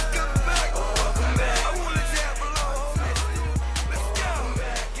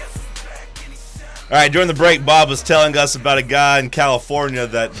All right, during the break, Bob was telling us about a guy in California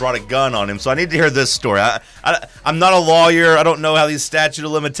that brought a gun on him. So I need to hear this story. I'm not a lawyer. I don't know how these statute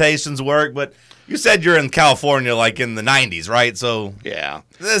of limitations work, but you said you're in California like in the 90s, right? So yeah,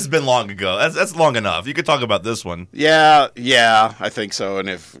 this has been long ago. That's long enough. You could talk about this one. Yeah, I think so. And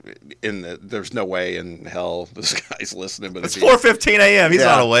there's no way in hell this guy's listening. But it's 4:15 a.m. He's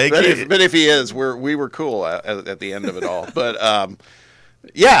not awake. But if he is, we were cool at the end of it all. But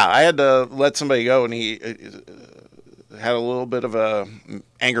yeah, I had to let somebody go, and he had a little bit of a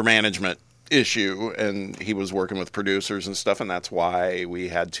anger management issue, and he was working with producers and stuff, and that's why we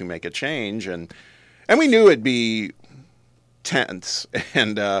had to make a change, and we knew it'd be tense,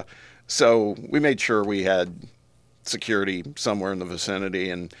 and so we made sure we had security somewhere in the vicinity,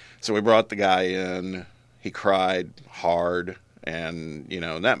 and so we brought the guy in. He cried hard, and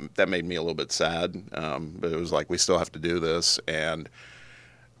that made me a little bit sad, but it was like, we still have to do this. And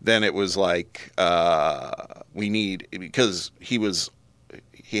then it was like, we need, because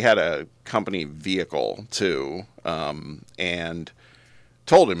he had a company vehicle too, and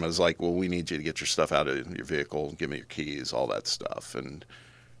told him, I was like, well, we need you to get your stuff out of your vehicle, give me your keys, all that stuff. And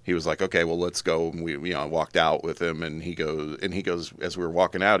he was like, okay, well, let's go. And we walked out with him, and he goes, as we were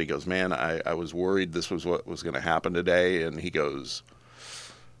walking out, he goes, man, I was worried this was what was going to happen today. And he goes,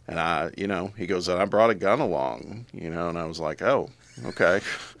 and he goes, and I brought a gun along, and I was like, oh, okay.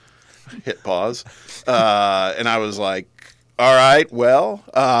 Hit pause. And I was like, all right, well,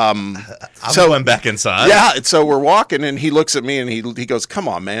 I'm going back inside. Yeah, so we're walking, and he looks at me, and he goes, come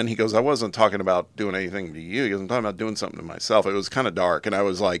on, man. He goes, I wasn't talking about doing anything to you. He goes, I'm talking about doing something to myself. It was kind of dark, and I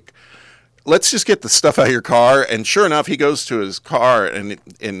was like, let's just get the stuff out of your car. And sure enough, he goes to his car, and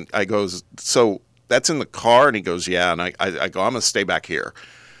I goes, so that's in the car? And he goes, yeah. And I go, I'm going to stay back here.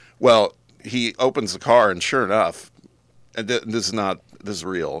 Well, he opens the car, and sure enough, and this is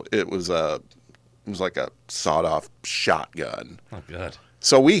real. It was like a sawed-off shotgun. Oh, God.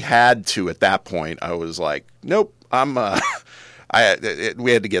 So we had to, at that point, I was like, nope,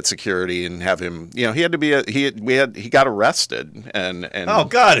 we had to get security and have him, he had to be, he got arrested. And oh,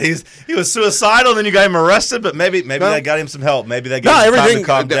 God, he was suicidal, then you got him arrested, but maybe that got him some help. Maybe that got him time to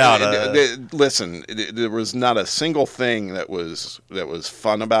calm down. Listen, there was not a single thing that was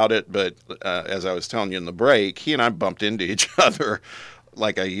fun about it, but as I was telling you in the break, he and I bumped into each other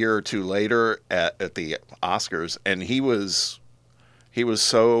like a year or two later at the Oscars, and he was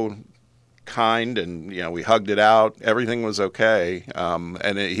so kind, and we hugged it out. Everything was okay.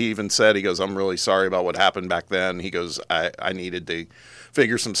 And he even said, he goes, I'm really sorry about what happened back then. He goes, I needed to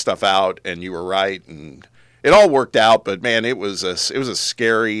figure some stuff out, and you were right, and it all worked out. But man, it was a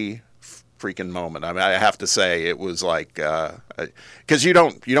scary freaking moment. I mean, I have to say, it was like, because you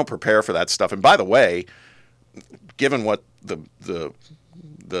don't prepare for that stuff. And by the way, given what the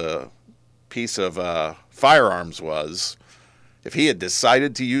piece of firearms was, if he had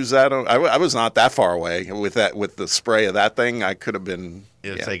decided to use that, I was not that far away with the spray of that thing. I could have been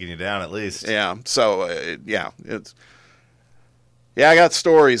taking you down at least. Yeah. So I got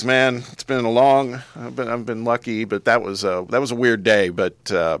stories, man. It's been I've been lucky, but that was a weird day. But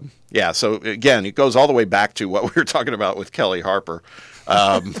yeah. So again, it goes all the way back to what we were talking about with Kelly Harper.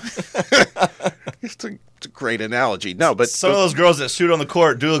 It's a great analogy. No, but some of those girls that shoot on the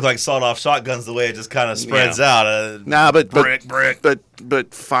court do look like sawed-off shotguns. The way it just kind of spreads out.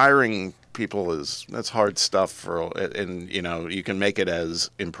 But firing people that's hard stuff and you can make it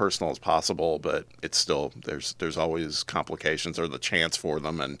as impersonal as possible, but it's still there's always complications or the chance for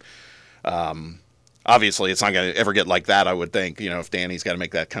them, and obviously it's not going to ever get like that, I would think, if Danny's got to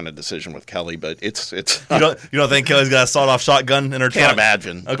make that kind of decision with Kelly, but it's you don't think Kelly's got a sawed-off shotgun in her trunk? Can't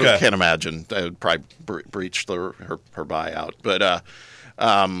imagine. Okay. Can't imagine. It would probably breach her buyout.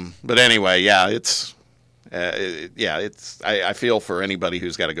 But anyway, yeah, I feel for anybody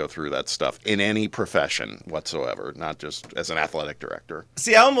who's got to go through that stuff in any profession whatsoever, not just as an athletic director.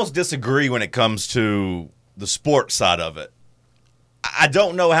 See, I almost disagree when it comes to the sports side of it. I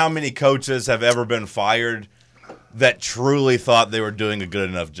don't know how many coaches have ever been fired that truly thought they were doing a good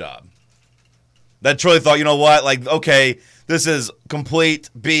enough job. That truly thought, you know what, like, okay, this is complete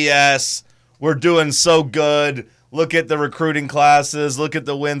BS. We're doing so good. Look at the recruiting classes. Look at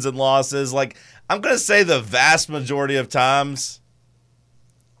the wins and losses. Like, I'm going to say the vast majority of times,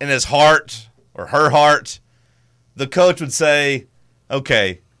 in his heart or her heart, the coach would say,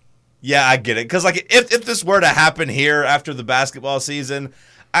 okay, yeah, I get it. Because, like, if this were to happen here after the basketball season,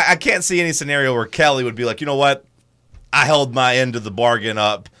 I can't see any scenario where Kelly would be like, you know what, I held my end of the bargain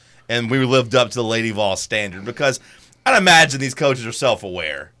up, and we lived up to the Lady Vols standard. Because I'd imagine these coaches are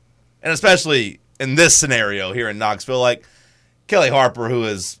self-aware. And especially in this scenario here in Knoxville, like Kelly Harper, who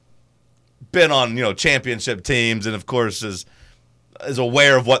is been on, championship teams and, of course, is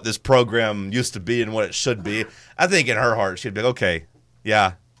aware of what this program used to be and what it should be, I think in her heart she'd be like, okay,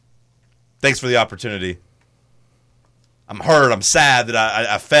 yeah, thanks for the opportunity. I'm hurt. I'm sad that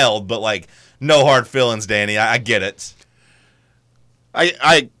I failed, but, like, no hard feelings, Danny. I get it.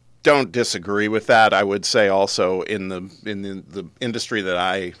 I don't disagree with that. I would say also in the industry that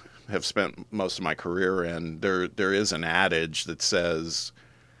I have spent most of my career in, there is an adage that says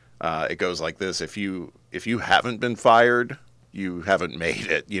it goes like this: if you haven't been fired, you haven't made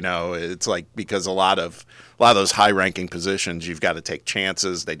it. It's like, because a lot of those high ranking positions, you've got to take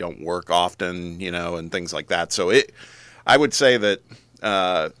chances. They don't work often, and things like that. So I would say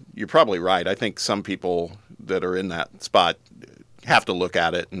that you're probably right. I think some people that are in that spot have to look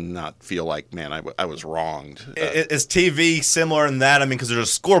at it and not feel like, man, I was wronged. Is TV similar in that? I mean, because there's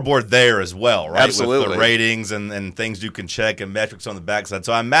a scoreboard there as well, right? Absolutely. With the ratings and things you can check and metrics on the backside.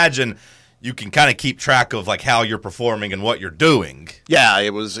 So I imagine you can kind of keep track of, like, how you're performing and what you're doing. Yeah,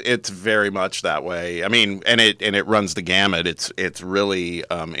 it's very much that way. I mean, and it runs the gamut. It's really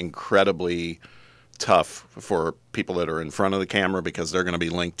incredibly tough for people that are in front of the camera, because they're going to be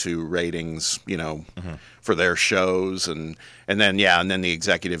linked to ratings, for their shows, and then the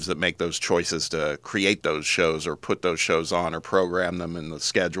executives that make those choices to create those shows or put those shows on or program them in the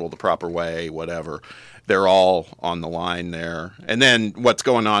schedule the proper way, whatever. They're all on the line there. And then what's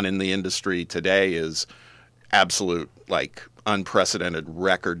going on in the industry today is absolute, like, unprecedented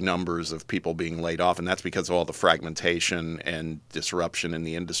record numbers of people being laid off, and that's because of all the fragmentation and disruption in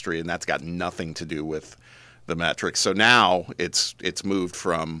the industry, and that's got nothing to do with the metrics. So now it's moved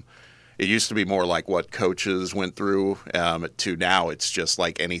from, it used to be more like what coaches went through, to now it's just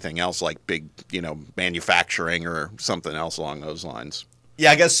like anything else, like big, manufacturing or something else along those lines.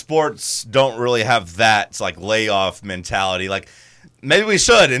 Yeah, I guess sports don't really have that, like, layoff mentality. Like, maybe we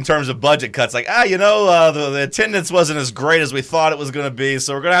should, in terms of budget cuts. Like, the attendance wasn't as great as we thought it was going to be,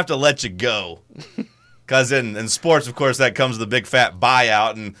 so we're going to have to let you go. Because in sports, of course, that comes with a big fat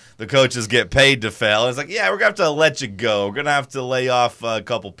buyout, and the coaches get paid to fail. And it's like, yeah, we're going to have to let you go. We're going to have to lay off a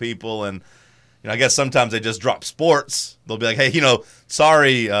couple people. And, I guess sometimes they just drop sports. They'll be like, hey,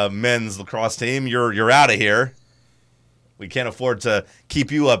 sorry, men's lacrosse team, you're out of here. We can't afford to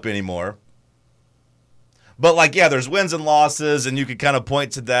keep you up anymore. But, like, yeah, there's wins and losses, and you could kind of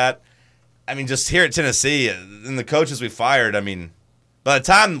point to that. I mean, just here at Tennessee, and the coaches we fired, I mean, by the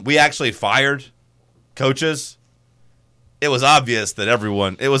time we actually fired coaches, it was obvious to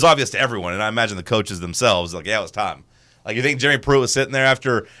everyone, and I imagine the coaches themselves, like, yeah, it was time. Like, you think Jeremy Pruitt was sitting there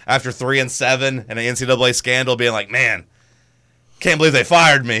after 3-7 and an NCAA scandal being like, man, can't believe they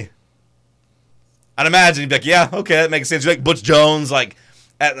fired me. I'd imagine he'd be like, yeah, okay, that makes sense. You think Butch Jones, like,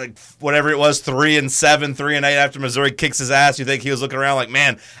 at, like, whatever it was, 3-7, 3-8 after Missouri kicks his ass, you think he was looking around like,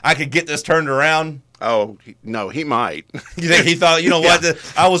 man, I could get this turned around? Oh, no, he might. You think he thought,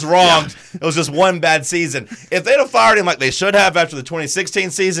 what, I was wronged. Yeah. It was just one bad season. If they'd have fired him like they should have after the 2016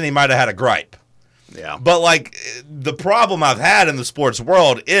 season, he might have had a gripe. Yeah. But, like, the problem I've had in the sports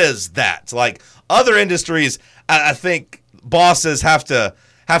world is that, like, other industries, I think bosses have to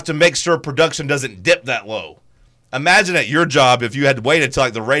make sure production doesn't dip that low. Imagine at your job if you had to wait until,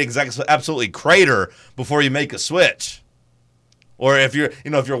 like, the ratings absolutely crater before you make a switch. Or if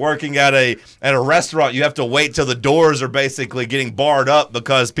you're working at a restaurant, you have to wait till the doors are basically getting barred up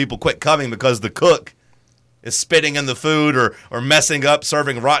because people quit coming because the cook is spitting in the food or messing up,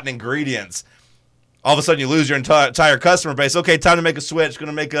 serving rotten ingredients. All of a sudden, you lose your entire customer base. Okay, time to make a switch.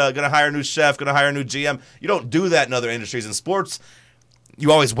 Going to hire a new chef. Going to hire a new GM. You don't do that in other industries. In sports,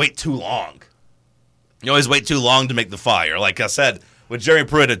 you always wait too long. You always wait too long to make the fire. Like I said, with Jeremy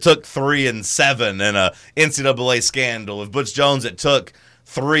Pruitt, it took 3-7 and a NCAA scandal. With Butch Jones, it took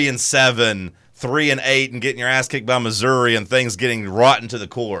 3-7, 3-8, and getting your ass kicked by Missouri and things getting rotten to the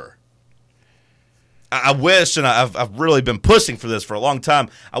core. I wish, and I've really been pushing for this for a long time,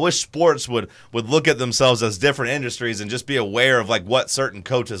 I wish sports would look at themselves as different industries and just be aware of, like, what certain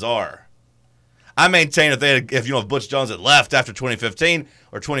coaches are. I maintain if Butch Jones had left after 2015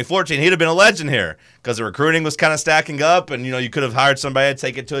 or 2014, he'd have been a legend here because the recruiting was kind of stacking up, and you could have hired somebody to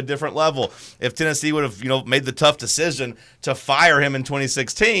take it to a different level. If Tennessee would have made the tough decision to fire him in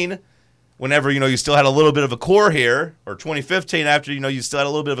 2016, whenever you still had a little bit of a core here, or 2015 after you still had a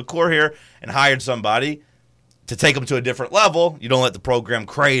little bit of a core here and hired somebody to take them to a different level, you don't let the program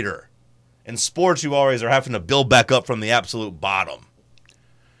crater. In sports, you always are having to build back up from the absolute bottom.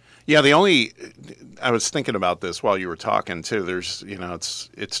 Yeah, I was thinking about this while you were talking too. There's,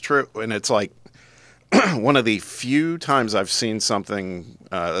 it's true, and it's like one of the few times I've seen something,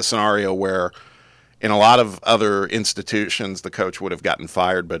 a scenario where in a lot of other institutions, the coach would have gotten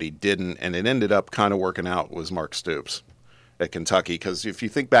fired, but he didn't, and it ended up kind of working out. Was Mark Stoops at Kentucky, because if you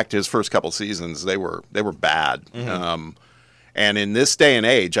think back to his first couple seasons, they were bad. And in this day and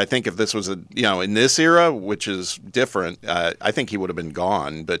age, I think if this was in this era, which is different, I think he would have been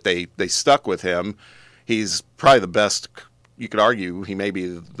gone. But they stuck with him. He's probably the best. You could argue he may be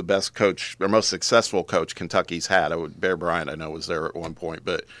the best coach or most successful coach Kentucky's had. Bear Bryant, I know, was there at one point,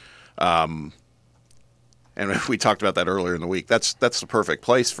 but and we talked about that earlier in the week. That's the perfect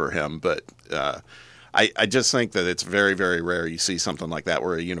place for him. But I just think that it's very, very rare you see something like that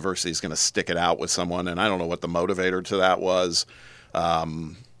where a university is going to stick it out with someone, and I don't know what the motivator to that was,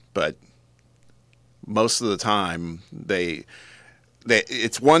 but most of the time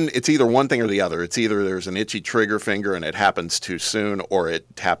it's either one thing or the other. It's either there's an itchy trigger finger and it happens too soon, or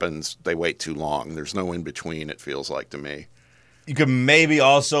they wait too long. There's no in between, it feels like to me. You could maybe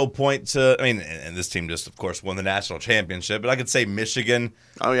also point to, and this team just, of course, won the national championship, but I could say Michigan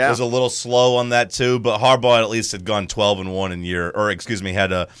was a little slow on that too, but Harbaugh at least had gone 12-1 in year, or excuse me,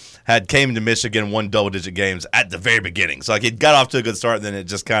 had came to Michigan, won double-digit games at the very beginning. So it got off to a good start, and then it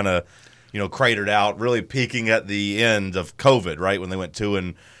just kind of, cratered out, really peaking at the end of COVID, right, when they went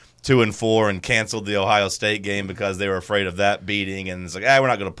 2-4 and canceled the Ohio State game because they were afraid of that beating, and it's like, we're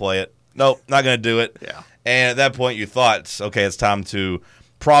not going to play it. Nope, not going to do it. Yeah. And at that point, you thought, okay, it's time to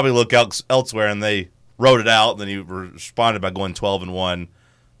probably look elsewhere, and they wrote it out. And then you responded by going 12-1,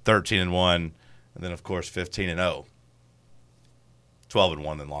 13-1, and then, of course, 15-0.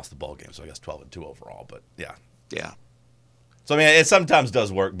 12-1, then lost the bowl game, so I guess 12-2 overall. But, yeah. Yeah. So, it sometimes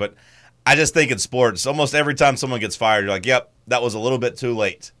does work, but I just think in sports, almost every time someone gets fired, you're like, yep, that was a little bit too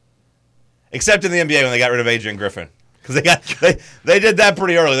late. Except in the NBA when they got rid of Adrian Griffin. Because they did that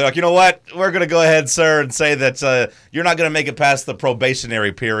pretty early. They're like, you know what? We're going to go ahead, sir, and say that you're not going to make it past the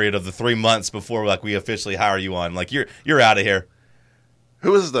probationary period of the 3 months before we officially hire you on. Like you're out of here.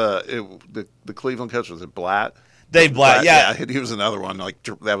 Who was the Cleveland coach? Was it Blatt? Dave Blatt, yeah. He was another one. Like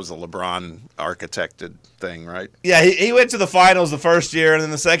that was a LeBron architected thing, right? Yeah, he went to the finals the first year, and then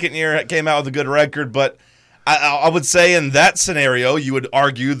the second year it came out with a good record. But I would say in that scenario, you would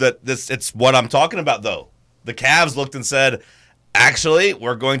argue that it's what I'm talking about, though. The Cavs looked and said, actually,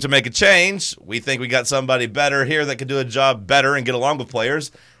 we're going to make a change. We think we got somebody better here that could do a job better and get along with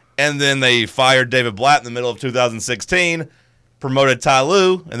players. And then they fired David Blatt in the middle of 2016, promoted Ty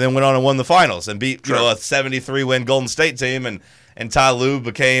Lue, and then went on and won the finals and beat a 73-win Golden State team. And Ty Lue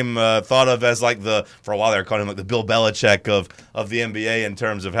became thought of as for a while they were calling him the Bill Belichick of the NBA in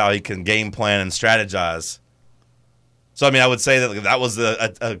terms of how he can game plan and strategize. So, I would say that was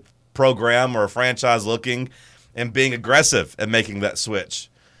a program or a franchise looking and being aggressive at making that switch.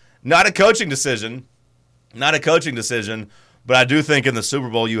 Not a coaching decision, but I do think in the Super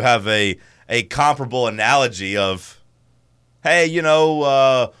Bowl you have a comparable analogy of, hey,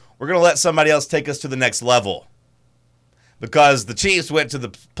 we're going to let somebody else take us to the next level. Because the Chiefs went to the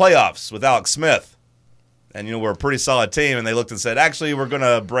playoffs with Alex Smith, and we're a pretty solid team, and they looked and said, actually, we're going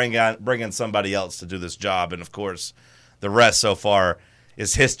to bring in somebody else to do this job. And, of course, the rest so far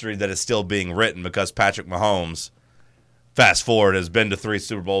is history that is still being written because Patrick Mahomes, fast forward, has been to 3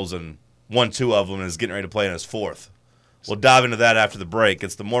 Super Bowls and won 2 of them and is getting ready to play in his 4th. We'll dive into that after the break.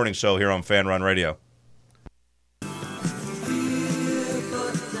 It's the morning show here on Fan Run Radio.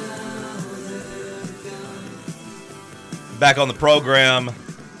 Back on the program,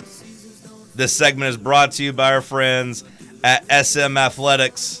 this segment is brought to you by our friends at SM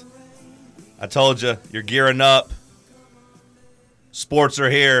Athletics. I told you, you're gearing up. Sports are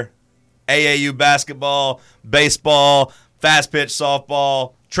here. AAU basketball, baseball, fast pitch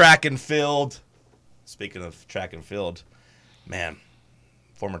softball, track and field. Speaking of track and field, man,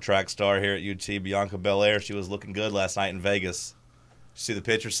 former track star here at UT, Bianca Belair, she was looking good last night in Vegas. You see the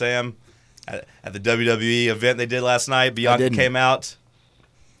picture, Sam? At the WWE event they did last night, Bianca came out.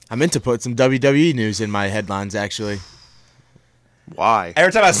 I meant to put some WWE news in my headlines, actually. Why?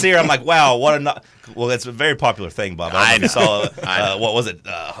 Every time I see her, I'm like, wow, what a well, it's a very popular thing, Bob. I don't know if you saw, what was it?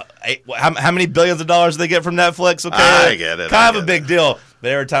 How many billions of dollars do they get from Netflix? Okay, I get it. Kind of a big deal.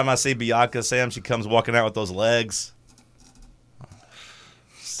 But every time I see Bianca, Sam, she comes walking out with those legs.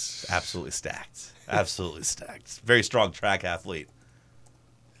 Absolutely stacked. Absolutely stacked. Very strong track athlete.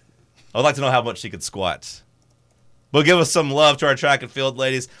 I would like to know how much she could squat. But give us some love to our track and field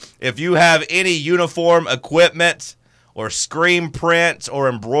ladies. If you have any uniform equipment or screen print or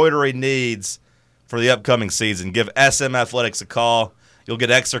embroidery needs for the upcoming season, give SM Athletics a call. You'll get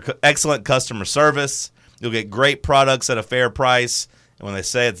excellent customer service. You'll get great products at a fair price. And when they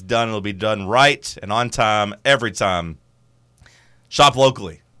say it's done, it'll be done right and on time every time. Shop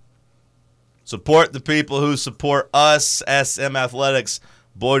locally. Support the people who support us, SM Athletics.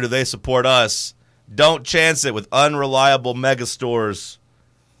 Boy, do they support us. Don't chance it with unreliable mega stores.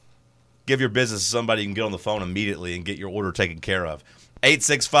 Give your business to somebody you can get on the phone immediately and get your order taken care of.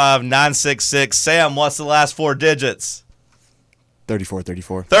 865-966. Sam, what's the last 4 digits?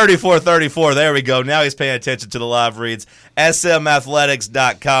 3434. 3434. There we go. Now he's paying attention to the live reads.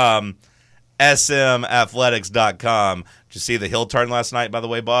 SMathletics.com. SMathletics.com. Did you see the hill turn last night, by the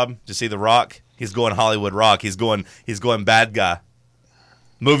way, Bob? Did you see The Rock? He's going Hollywood Rock. He's going bad guy.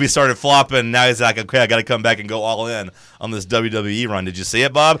 Movie started flopping. Now he's like, okay, I got to come back and go all in on this WWE run. Did you see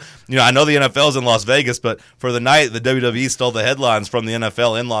it, Bob? I know the NFL's in Las Vegas, but for the night, the WWE stole the headlines from the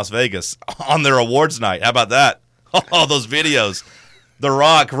NFL in Las Vegas on their awards night. How about that? Oh, those videos. The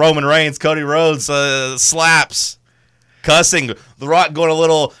Rock, Roman Reigns, Cody Rhodes, slaps, cussing. The Rock going a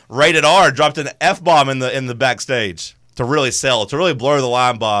little rated R, dropped an F-bomb in the backstage to really sell, to really blur the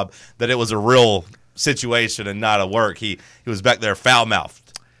line, Bob, that it was a real situation and not a work. He was back there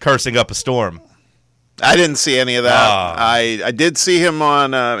foul-mouthed, cursing up a storm. I didn't see any of that. I did see him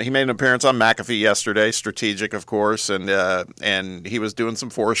on. He made an appearance on McAfee yesterday, strategic, of course, and he was doing some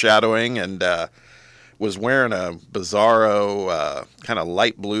foreshadowing and was wearing a bizarro kind of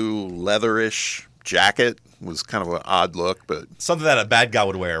light blue leatherish jacket. It was kind of an odd look, but something that a bad guy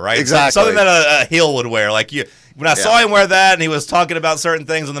would wear, right? Exactly. Something that a heel would wear. Like when I saw him wear that, and he was talking about certain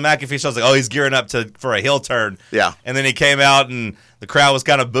things on the McAfee show, I was like, oh, he's gearing up for a heel turn. Yeah. And then he came out, and the crowd was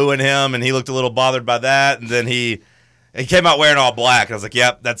kind of booing him, and he looked a little bothered by that. And then he came out wearing all black. And I was like,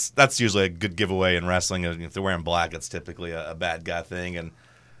 yep, that's usually a good giveaway in wrestling. If they're wearing black, it's typically a bad guy thing. And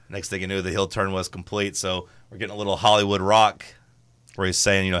next thing you knew, the heel turn was complete. So we're getting a little Hollywood Rock where he's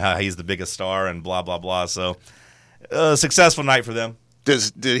saying, how he's the biggest star and blah, blah, blah. So successful night for them.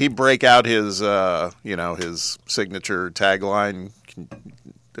 Did he break out his his signature tagline,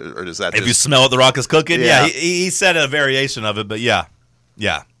 or does that? If you smell what the Rock is cooking, yeah, he said a variation of it, but yeah,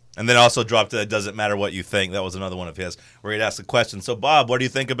 and then also dropped it doesn't matter what you think. That was another one of his where he'd ask a question. So Bob, what do you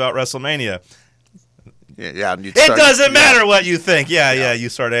think about WrestleMania? Yeah, it doesn't matter what you think. Yeah, you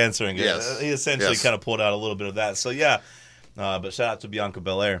start answering it. Yes. He essentially kind of pulled out a little bit of that. So yeah, but shout out to Bianca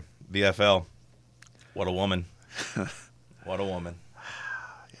Belair, BFL. What a woman. What a woman.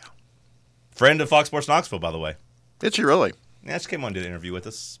 Yeah. Friend of Fox Sports Knoxville, by the way. Did she really? Yeah, she came on to do an interview with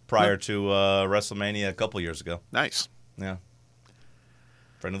us prior to WrestleMania a couple years ago. Nice. Yeah.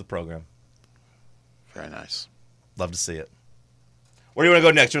 Friend of the program. Very nice. Love to see it. Where do you want to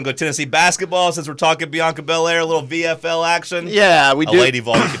go next? You want to go Tennessee basketball since we're talking Bianca Belair, a little VFL action? Yeah, we do. A lady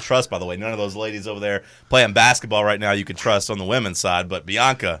Vol you can trust, by the way. None of those ladies over there playing basketball right now you can trust on the women's side, but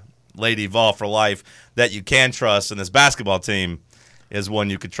Bianca, Lady Vol for life, that you can trust, and this basketball team is one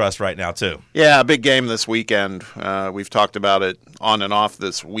you could trust right now, too. Yeah, a big game this weekend. We've talked about it on and off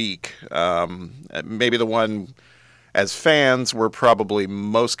this week. Maybe the one, as fans, we're probably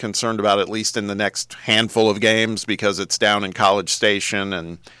most concerned about, at least in the next handful of games, because it's down in College Station,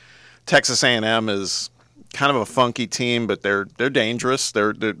 and Texas A&M is kind of a funky team, but they're dangerous.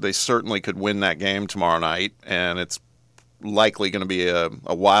 They certainly could win that game tomorrow night, and it's likely going to be a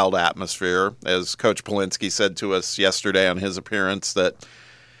wild atmosphere. As Coach Polinsky said to us yesterday on his appearance, that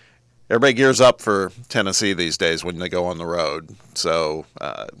everybody gears up for Tennessee these days when they go on the road. So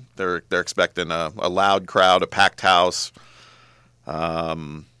they're expecting a loud crowd, a packed house.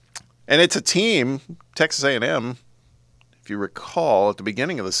 And it's a team, Texas A&M, if you recall, at the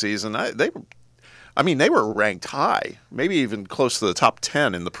beginning of the season, they were ranked high, maybe even close to the top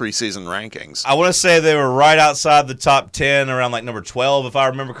 10 in the preseason rankings. I want to say they were right outside the top 10, around like number 12, if I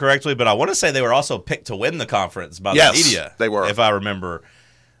remember correctly. But I want to say they were also picked to win the conference by the media. They were, if I remember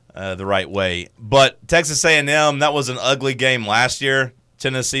the right way. But Texas A&M, that was an ugly game last year.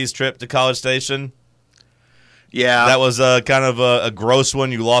 Tennessee's trip to College Station. Yeah, that was kind of a gross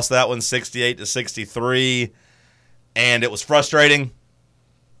one. You lost that one 68-63, and it was frustrating.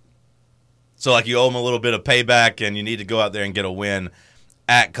 So, you owe them a little bit of payback, and you need to go out there and get a win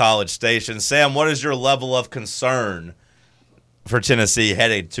at College Station. Sam, what is your level of concern for Tennessee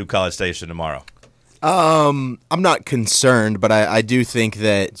heading to College Station tomorrow? I'm not concerned, but I do think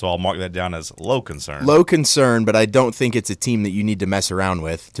that... So I'll mark that down as low concern. Low concern, but I don't think it's a team that you need to mess around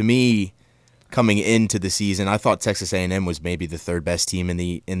with. To me, coming into the season, I thought Texas A&M was maybe the third best team in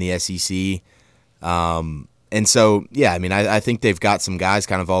the SEC. And so, yeah, I think they've got some guys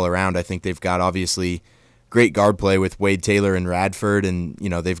kind of all around. I think they've got, obviously, great guard play with Wade Taylor and Radford, and,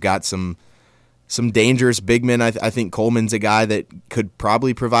 they've got some dangerous big men. I think Coleman's a guy that could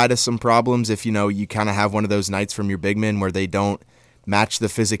probably provide us some problems if, you kind of have one of those nights from your big men where they don't match the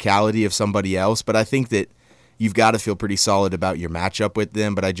physicality of somebody else. But I think that, you've got to feel pretty solid about your matchup with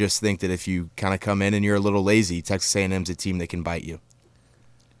them. But I just think that if you kind of come in and you're a little lazy, Texas A&M's a team that can bite you.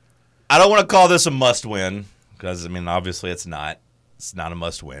 I don't want to call this a must-win because, obviously it's not. It's not a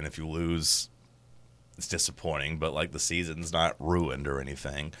must-win. If you lose, it's disappointing, but, the season's not ruined or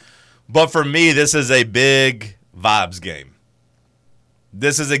anything. But for me, this is a big vibes game.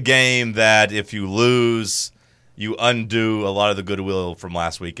 This is a game that if you lose, you undo a lot of the goodwill from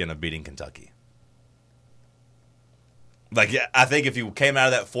last weekend of beating Kentucky. I think if you came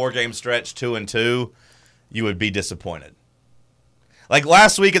out of that 4-game stretch 2-2, you would be disappointed.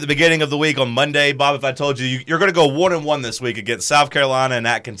 Last week at the beginning of the week on Monday, Bob, if I told you you're going to go 1-1 this week against South Carolina and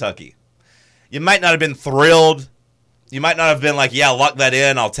at Kentucky, you might not have been thrilled. You might not have been yeah, lock that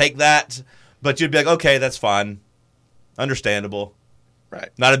in, I'll take that. But you'd be okay, that's fine. Understandable.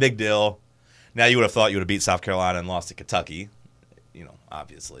 Right. Not a big deal. Now you would have thought you would have beat South Carolina and lost to Kentucky,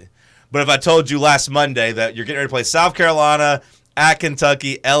 obviously. But if I told you last Monday that you're getting ready to play South Carolina, at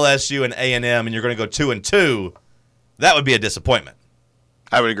Kentucky, LSU, and A&M, and you're going to go 2-2, that would be a disappointment.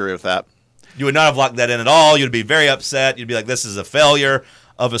 I would agree with that. You would not have locked that in at all. You'd be very upset. You'd be like, this is a failure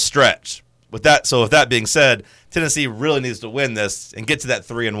of a stretch. With that being said, Tennessee really needs to win this and get to that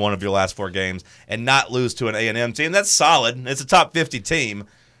 3-1 of your last 4 games and not lose to an A&M team. That's solid. It's a top 50 team,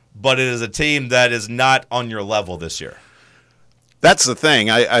 but it is a team that is not on your level this year. That's the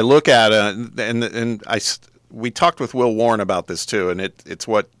thing. I look at it, and we talked with Will Warren about this too, and it's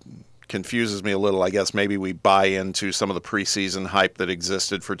what confuses me a little. I guess maybe we buy into some of the preseason hype that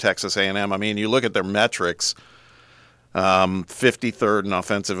existed for Texas A&M. You look at their metrics, 53rd in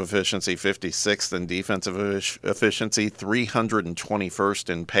offensive efficiency, 56th in defensive efficiency, 321st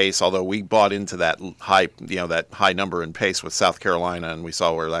in pace, although we bought into that hype, that high number in pace with South Carolina, and we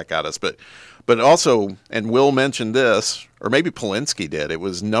saw where that got us. But also, and Will mentioned this, or maybe Polinsky did, it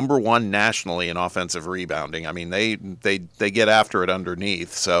was number 1 nationally in offensive rebounding. They get after it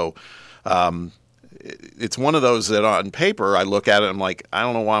underneath. So it's one of those that on paper I look at it and I'm like, I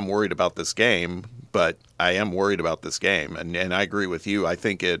don't know why I'm worried about this game, but I am worried about this game. And I agree with you. I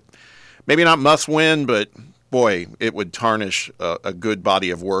think it maybe not must win, but boy, it would tarnish a good body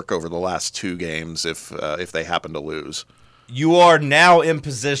of work over the last 2 games if they happen to lose. You are now in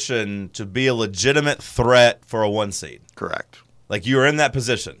position to be a legitimate threat for a 1 seed. Correct. You're in that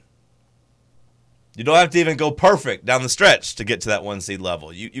position. You don't have to even go perfect down the stretch to get to that 1 seed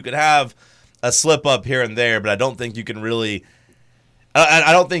level. You could have a slip up here and there, but I don't think you can really.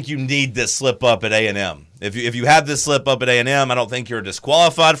 I don't think you need this slip up at A&M. If you have this slip up at A&M, I don't think you're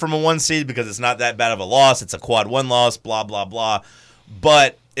disqualified from a 1 seed because it's not that bad of a loss. It's a quad 1 loss, blah blah blah.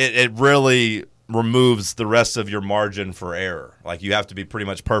 But it really removes the rest of your margin for error. You have to be pretty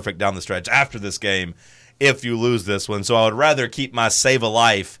much perfect down the stretch after this game if you lose this one. So I would rather keep my save a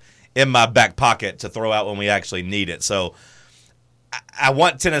life in my back pocket to throw out when we actually need it. So I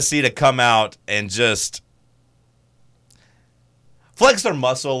want Tennessee to come out and just flex their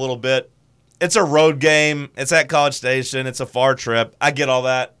muscle a little bit. It's a road game. It's at College Station. It's a far trip. I get all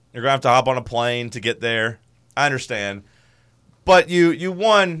that. You're going to have to hop on a plane to get there. I understand. But you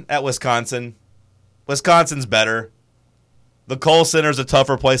won at Wisconsin. Wisconsin's better. The Kohl Center's a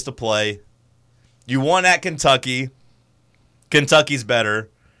tougher place to play. You won at Kentucky. Kentucky's better.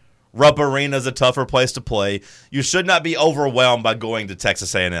 Rupp Arena's a tougher place to play. You should not be overwhelmed by going to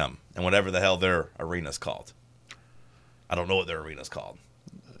Texas A&M and whatever the hell their arena's called. I don't know what their arena's called.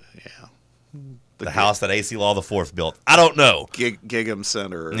 Yeah. The house that AC Law IV built. I don't know. Gig'em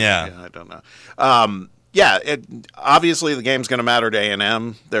Center. Yeah. I don't know. Obviously the game's going to matter to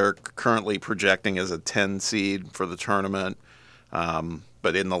A&M. They're currently projecting as a 10 seed for the tournament,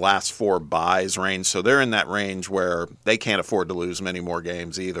 but in the last 4 buys range. So they're in that range where they can't afford to lose many more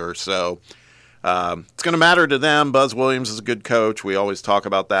games either. So it's going to matter to them. Buzz Williams is a good coach. We always talk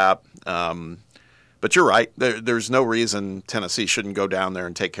about that. But you're right. There's no reason Tennessee shouldn't go down there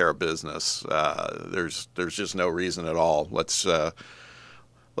and take care of business. There's just no reason at all. Let's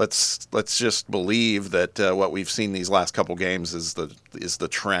just believe that what we've seen these last couple games is the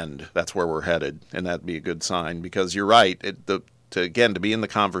trend. That's where we're headed, and that'd be a good sign. Because you're right. To be in the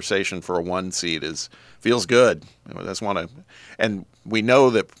conversation for a 1 seed feels good. And we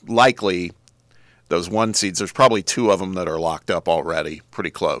know that likely those 1 seeds, there's probably 2 of them that are locked up already, pretty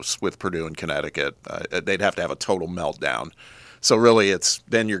close with Purdue and Connecticut. They'd have to have a total meltdown. So really,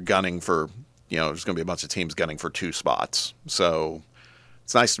 then you're gunning for, there's going to be a bunch of teams gunning for 2 spots. So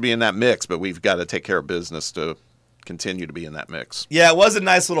it's nice to be in that mix, but we've got to take care of business to continue to be in that mix. Yeah, it was a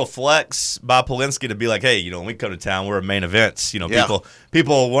nice little flex by Polinsky to be like, hey, when we come to town, we're a main events.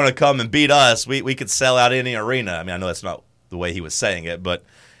 People want to come and beat us. We could sell out any arena. I know that's not the way he was saying it, but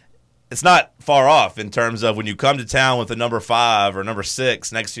it's not far off in terms of when you come to town with a number 5 or number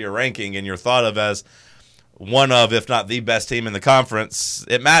 6 next to your ranking and you're thought of as one of, if not the best team in the conference,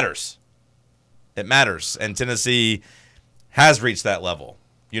 it matters. It matters. And Tennessee has reached that level.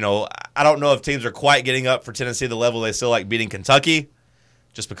 I don't know if teams are quite getting up for Tennessee the level they still like beating Kentucky,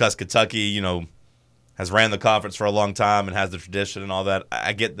 just because Kentucky, has ran the conference for a long time and has the tradition and all that.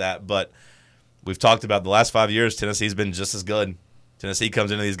 I get that, but we've talked about the last 5 years, Tennessee's been just as good. Tennessee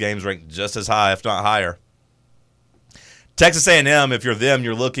comes into these games ranked just as high, if not higher. Texas A&M, if you're them,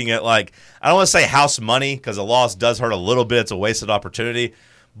 you're looking at I don't want to say house money because a loss does hurt a little bit. It's a wasted opportunity.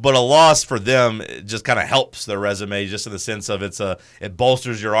 But a loss for them just kind of helps their resume just in the sense of it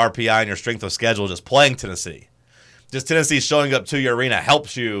bolsters your RPI and your strength of schedule just playing Tennessee. Just Tennessee showing up to your arena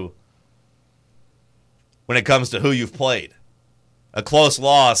helps you when it comes to who you've played. A close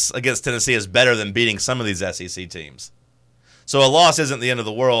loss against Tennessee is better than beating some of these SEC teams. So a loss isn't the end of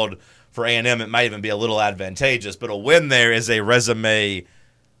the world for A&M. It might even be a little advantageous, but a win there is a resume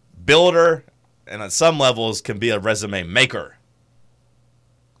builder and at some levels can be a resume maker.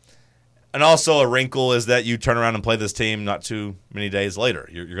 And also a wrinkle is that you turn around and play this team not too many days later.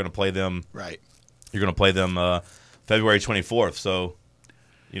 You're going to play them. Right. You're going to play them February 24th. So,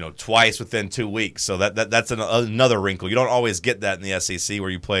 twice within 2 weeks. So that's another wrinkle. You don't always get that in the SEC where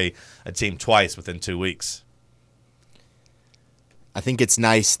you play a team twice within 2 weeks. I think it's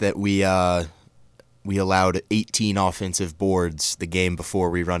nice that we allowed 18 offensive boards the game before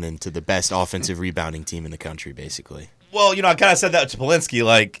we run into the best offensive rebounding team in the country, basically. Well, I kind of said that to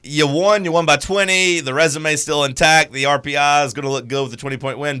Polinsky. You won by 20. The resume's still intact. The RPI is going to look good with the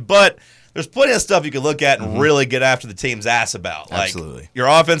 20-point win. But there's plenty of stuff you can look at and really get after the team's ass about. Absolutely. Your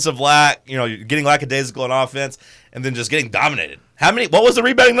offensive you're getting lackadaisical on offense and then just getting dominated. What was the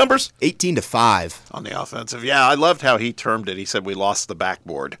rebounding numbers? 18-5. On the offensive. Yeah, I loved how he termed it. He said we lost the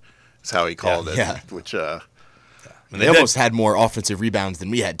backboard is how he called it. Yeah. Which, they almost had more offensive rebounds than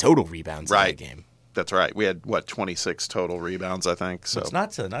we had total rebounds in that game. That's right. We had 26 total rebounds, I think. So it's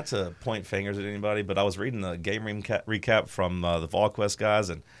not to point fingers at anybody, but I was reading the game recap from the VolQuest guys,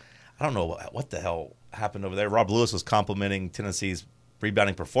 and I don't know what the hell happened over there. Rob Lewis was complimenting Tennessee's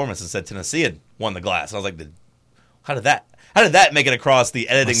rebounding performance and said Tennessee had won the glass. And I was like, how did that make it across the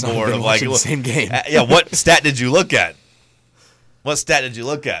editing board of the same game? What stat did you look at? What stat did you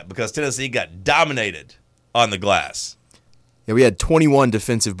look at? Because Tennessee got dominated on the glass. Yeah, we had 21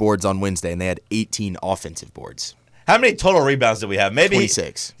 defensive boards on Wednesday, and they had 18 offensive boards. How many total rebounds did we have? Maybe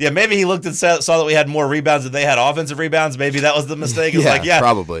 26. Maybe he looked and saw that we had more rebounds than they had offensive rebounds. Maybe that was the mistake.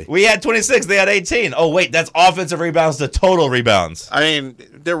 Probably. We had 26. They had 18. Oh, wait, that's offensive rebounds to total rebounds. I mean,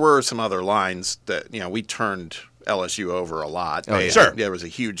 there were some other lines that, we turned LSU over a lot. Sure. There was a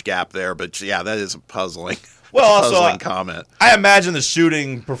huge gap there, but, that is puzzling. Well, also, comment. I imagine the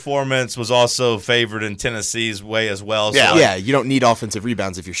shooting performance was also favored in Tennessee's way as well. Yeah, you don't need offensive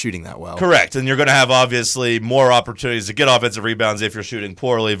rebounds if you're shooting that well. Correct, and you're going to have, obviously, more opportunities to get offensive rebounds if you're shooting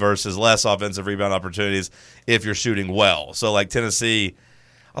poorly versus less offensive rebound opportunities if you're shooting well. So, Tennessee,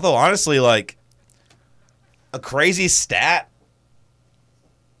 although, honestly, a crazy stat,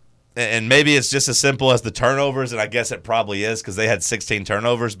 and maybe it's just as simple as the turnovers, and I guess it probably is because they had 16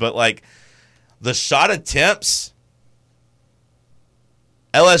 turnovers, but, the shot attempts,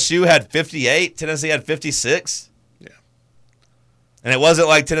 LSU had 58, Tennessee had 56. Yeah. And it wasn't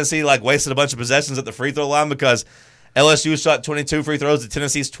like Tennessee wasted a bunch of possessions at the free throw line because LSU shot 22 free throws to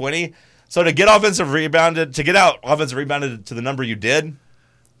Tennessee's 20. So to get out offensive rebounded to the number you did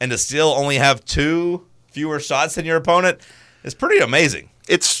and to still only have 2 fewer shots than your opponent is pretty amazing.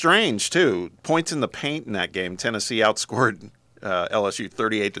 It's strange, too. Points in the paint in that game, Tennessee outscored LSU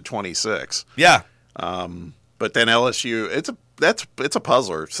 38-26. Yeah. But then LSU, it's a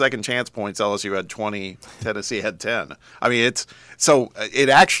puzzler. Second chance points, LSU had 20, Tennessee had 10. I mean, it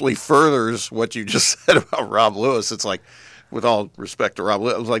actually furthers what you just said about Rob Lewis. It's with all respect to Rob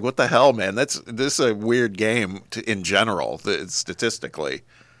Lewis, I was like, what the hell, man? This is a weird game in general, statistically.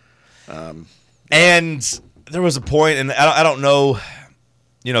 And there was a point, and I don't know,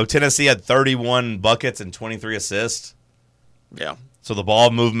 Tennessee had 31 buckets and 23 assists. Yeah. So the ball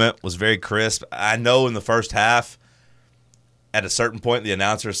movement was very crisp. I know in the first half, at a certain point, the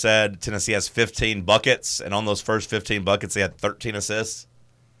announcer said Tennessee has 15 buckets, and on those first 15 buckets, they had 13 assists.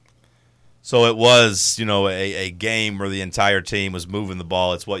 So it was, a game where the entire team was moving the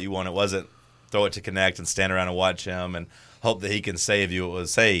ball. It's what you want. It wasn't throw it to connect and stand around and watch him and hope that he can save you. It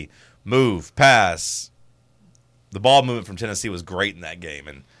was, hey, move, pass. The ball movement from Tennessee was great in that game,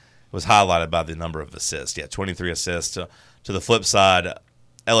 and it was highlighted by the number of assists. Yeah, 23 assists. To the flip side,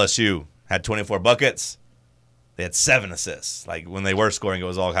 LSU had 24 buckets, They had 7 assists. Like, when they were scoring, it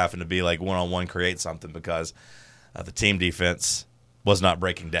was all having to be like one-on-one create something because the team defense was not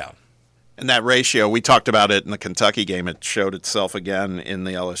breaking down. And that ratio, we talked about it in the Kentucky game. It showed itself again in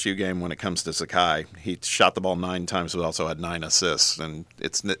the LSU game when it comes to Zakai. He shot the ball 9 times, but also had 9 assists, and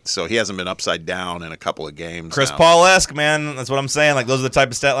so he hasn't been upside down in a couple of games. Chris now. Paul-esque, man. That's what I'm saying. Like, those are the type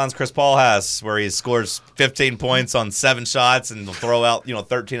of stat lines Chris Paul has, where he scores 15 points on 7 shots and will throw out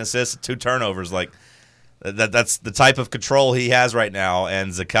 13 assists, 2 turnovers. Like, that's the type of control he has right now.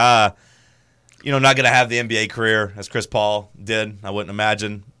 And Zakai, not going to have the NBA career as Chris Paul did. I wouldn't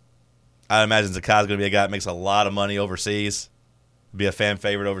imagine. I imagine Zakai's going to be a guy that makes a lot of money overseas, be a fan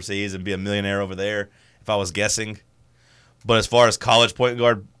favorite overseas, and be a millionaire over there, if I was guessing. But as far as college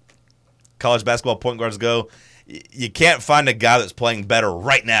basketball point guards go, you can't find a guy that's playing better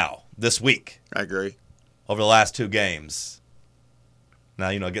right now, this week. I agree. Over the last 2 games.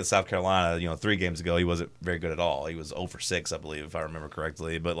 Now, against South Carolina, 3 games ago, he wasn't very good at all. He was 0 for 6, I believe, if I remember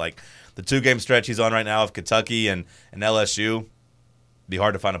correctly. But, the 2-game stretch he's on right now of Kentucky and LSU, be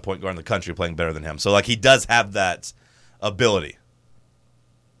hard to find a point guard in the country playing better than him. So, he does have that ability.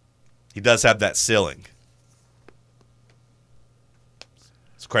 He does have that ceiling.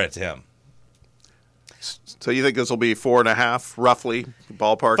 It's credit to him. So you think this will be 4.5, roughly,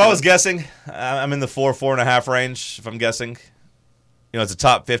 ballpark? If I was guessing, I'm in the 4.5 range, if I'm guessing. It's a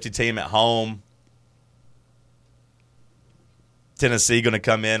top 50 team at home. Tennessee going to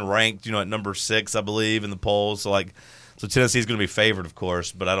come in ranked, at number 6, I believe, in the polls. So Tennessee's going to be favored, of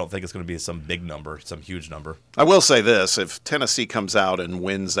course, but I don't think it's going to be some big number, some huge number. I will say this: if Tennessee comes out and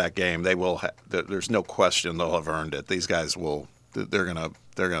wins that game, they will. There's no question they'll have earned it. These guys will. They're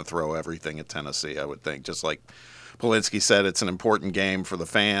gonna throw everything at Tennessee. I would think, just like Polinsky said, it's an important game for the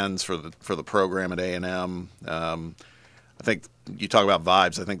fans, for the program at A&M. I think you talk about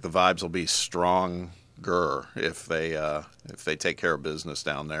vibes. I think the vibes will be stronger if they take care of business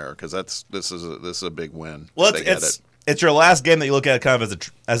down there, because this is a big win. Well, it's your last game that you look at kind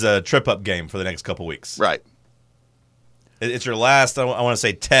of as a trip-up game for the next couple weeks. Right. It's your last, I want to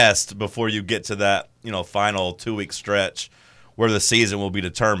say, test before you get to that final 2-week stretch where the season will be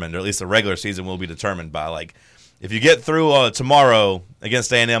determined, or at least the regular season will be determined by. If you get through tomorrow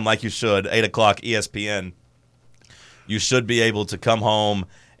against A&M like you should, 8 o'clock ESPN, you should be able to come home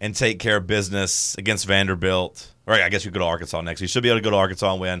and take care of business against Vanderbilt. Or I guess you go to Arkansas next. You should be able to go to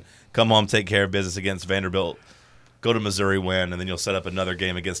Arkansas and win, come home, take care of business against Vanderbilt, go to Missouri, win, and then you'll set up another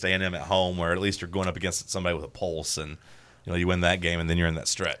game against A&M at home where at least you're going up against somebody with a pulse, and you win that game, and then you're in that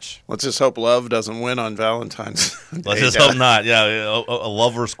stretch. Let's just hope Love doesn't win on Valentine's Day. Let's just hope not. Yeah, a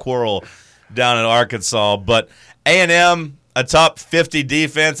lover's quarrel down in Arkansas. But A&M, a top 50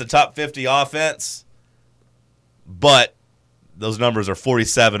 defense, a top 50 offense, but those numbers are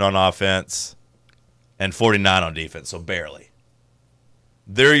 47 on offense and 49 on defense, so barely.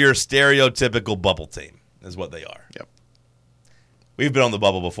 They're your stereotypical bubble team, is what they are. Yep. We've been on the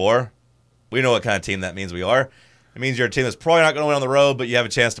bubble before. We know what kind of team that means we are. It means you're a team that's probably not going to win on the road, but you have a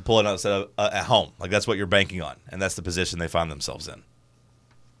chance to pull it out at home. That's what you're banking on, and that's the position they find themselves in.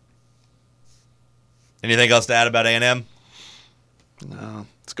 Anything else to add about A&M? No.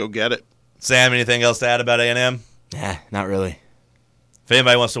 Let's go get it. Sam, anything else to add about A&M? Nah, not really. If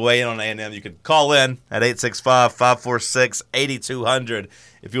anybody wants to weigh in on A&M, you can call in at 865-546-8200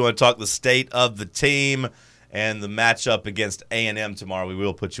 if you want to talk the state of the team and the matchup against A&M tomorrow. We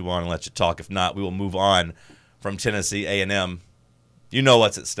will put you on and let you talk. If not, we will move on from Tennessee A&M. You know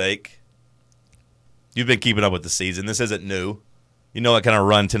what's at stake. You've been keeping up with the season. This isn't new. You know what kind of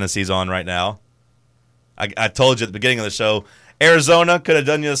run Tennessee's on right now. I told you at the beginning of the show, Arizona could have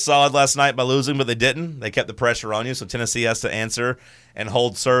done you a solid last night by losing, but they didn't. They kept the pressure on you, so Tennessee has to answer and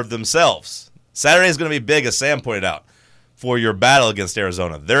hold serve themselves. Saturday is going to be big, as Sam pointed out, for your battle against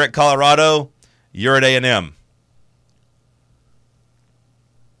Arizona. They're at Colorado. You're at A&M.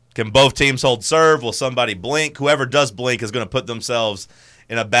 Can both teams hold serve? Will somebody blink? Whoever does blink is going to put themselves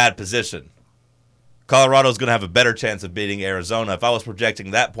in a bad position. Colorado's going to have a better chance of beating Arizona. If I was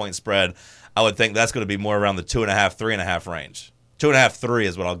projecting that point spread, I would think that's going to be more around the 2.5, 3.5 range. 2.5, 3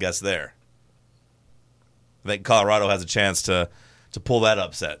 is what I'll guess there. I think Colorado has a chance to pull that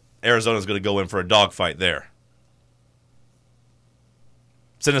upset. Arizona's going to go in for a dogfight there.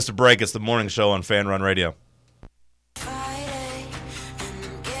 Send us a break. It's the morning show on Fan Run Radio.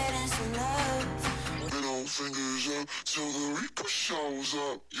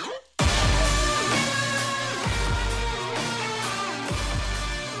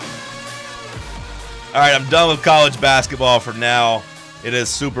 All right, I'm done with college basketball for now. It is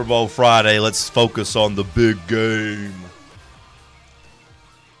Super Bowl Friday. Let's focus on the big game.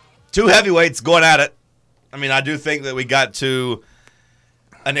 Two heavyweights going at it I mean, I do think that we got to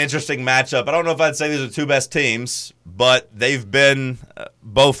an interesting matchup. I don't know if I'd say these are the two best teams, but they've been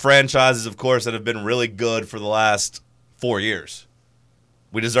both franchises, of course, that have been really good for the last 4 years.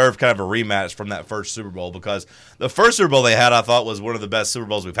 We deserve kind of a rematch from that first Super Bowl because the first Super Bowl they had, I thought, was one of the best Super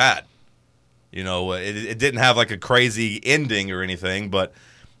Bowls we've had. You know, it didn't have like a crazy ending or anything, but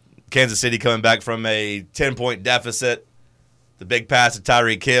Kansas City coming back from a 10-point deficit, the big pass to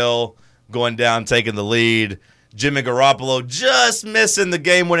Tyreek Hill, going down, taking the lead. Jimmy Garoppolo just missing the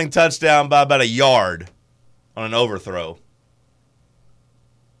game-winning touchdown by about a yard on an overthrow.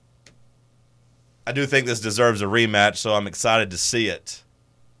 I do think this deserves a rematch, so I'm excited to see it.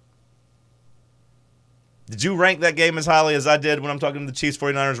 Did you rank that game as highly as I did when I'm talking to the Chiefs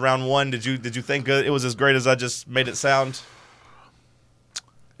 49ers round one? Did you think it was as great as I just made it sound?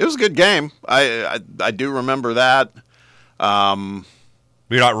 It was a good game. I do remember that.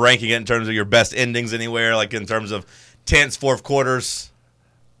 You're not ranking it in terms of your best endings anywhere, like in terms of tense fourth quarters?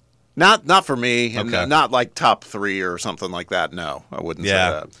 Not for me. Okay. And not like top 3 or something like that. No, I wouldn't say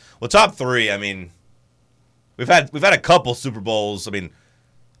that. Well, top 3, I mean, we've had a couple Super Bowls. I mean,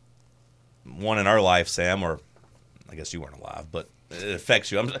 one in our life, Sam, or I guess you weren't alive, but it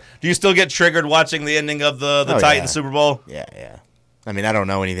affects you. Do you still get triggered watching the ending of the Titans Super Bowl? Yeah. I mean, I don't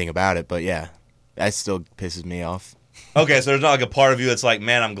know anything about it, but yeah, that still pisses me off. Okay, so there's not like a part of you that's like,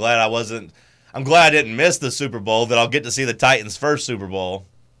 man, I'm glad I didn't miss the Super Bowl, that I'll get to see the Titans' first Super Bowl.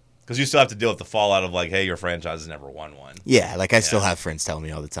 Because you still have to deal with the fallout of like, hey, your franchise has never won one. Yeah, like I still have friends telling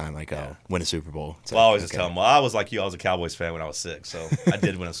me all the time, like, oh, win a Super Bowl. So I always just tell them, well, I was like you, I was a Cowboys fan when I was 6, so I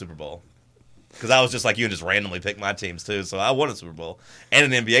did win a Super Bowl. Because I was just like you and just randomly picked my teams too, so I won a Super Bowl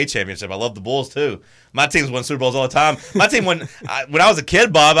and an NBA championship. I love the Bulls too. My teams won Super Bowls all the time. My team when I was a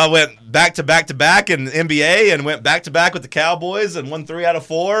kid, Bob, I went back to back to back in NBA and went back to back with the Cowboys and won 3 out of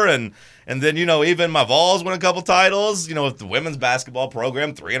 4 and then even my Vols won a couple titles. With the women's basketball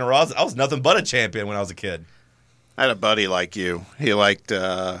program 3 in a row. I was nothing but a champion when I was a kid. I had a buddy like you. He liked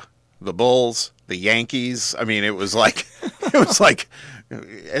the Bulls, the Yankees. I mean, it was like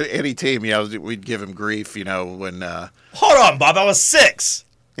any team. We'd give him grief. When hold on, Bob, I was 6.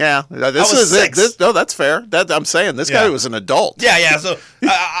 Yeah, this was is 6. it. No, that's fair. I'm saying this guy was an adult. Yeah. So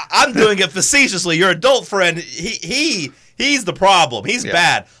I'm doing it facetiously. Your adult friend, he's the problem. He's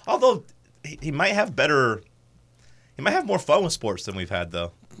bad. Although he might have more fun with sports than we've had,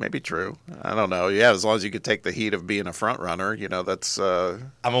 though. Maybe true. I don't know. Yeah, as long as you could take the heat of being a front runner, that's.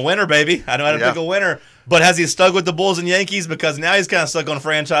 I'm a winner, baby. I know how to pick a winner. But has he stuck with the Bulls and Yankees? Because now he's kind of stuck on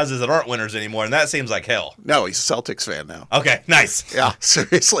franchises that aren't winners anymore, and that seems like hell. No, he's a Celtics fan now. Okay, nice. Yeah,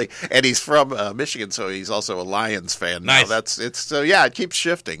 seriously, and he's from Michigan, so he's also a Lions fan. Nice. Now. It keeps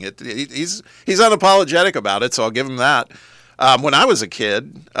shifting. He's unapologetic about it, so I'll give him that. When I was a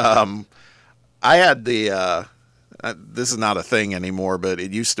kid, I had the. This is not a thing anymore, but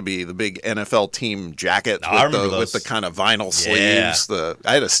it used to be the big NFL team jacket with the kind of vinyl sleeves.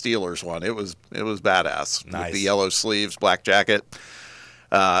 I had a Steelers one. It was badass. Nice. With the yellow sleeves, black jacket.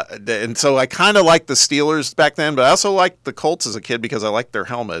 And so I kind of liked the Steelers back then, but I also liked the Colts as a kid because I liked their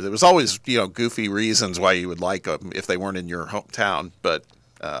helmet. It was always goofy reasons why you would like them if they weren't in your hometown. But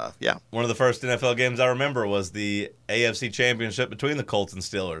yeah, one of the first NFL games I remember was the AFC Championship between the Colts and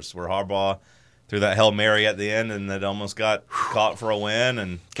Steelers, where Harbaugh threw that Hail Mary at the end, and it almost got caught for a win.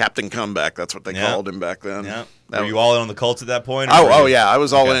 And Captain Comeback, that's what they called him back then. Yeah. Were you all in on the Colts at that point? Oh yeah, I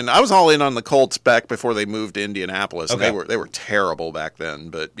was all in. I was all in on the Colts back before they moved to Indianapolis. Okay. They were terrible back then,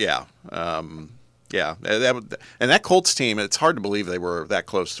 but yeah. Yeah, and that Colts team, it's hard to believe they were that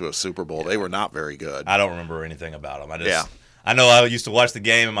close to a Super Bowl. They were not very good. I don't remember anything about them. I know I used to watch the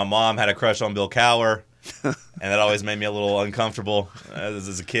game, and my mom had a crush on Bill Cowher, and that always made me a little uncomfortable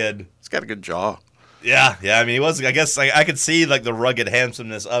as a kid. He's got a good jaw. Yeah. I mean, he was. I guess I could see like the rugged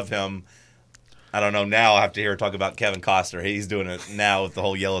handsomeness of him. I don't know. Now I have to hear her talk about Kevin Costner. He's doing it now with the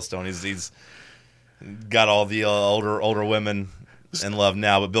whole Yellowstone. He's got all the older women in love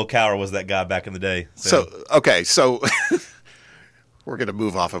now, but Bill Cowher was that guy back in the day. So we're going to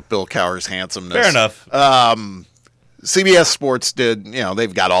move off of Bill Cowher's handsomeness. Fair enough. CBS Sports did,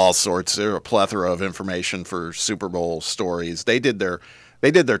 they've got all sorts. They're a plethora of information for Super Bowl stories. They did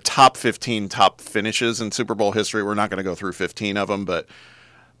their top 15 top finishes in Super Bowl history. We're not going to go through 15 of them, but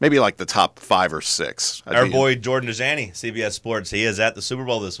maybe like the top 5 or 6. Our boy Jordan Dejani, CBS Sports, he is at the Super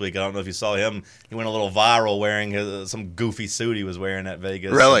Bowl this week. I don't know if you saw him. He went a little viral wearing some goofy suit he was wearing at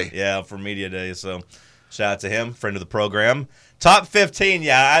Vegas. Really? Yeah, for Media Day. So shout out to him, friend of the program. Top 15,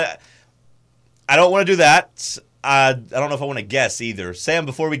 yeah. I don't want to do that. I don't know if I want to guess either. Sam,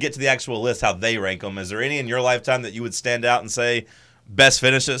 before we get to the actual list, how they rank them, is there any in your lifetime that you would stand out and say best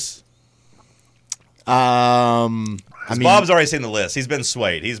finishes? I mean, Bob's already seen the list. He's been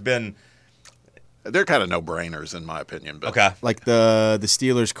swayed. They're kind of no-brainers in my opinion. But Okay. like the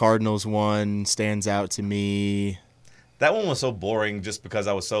Steelers Cardinals one stands out to me. That one was so boring just because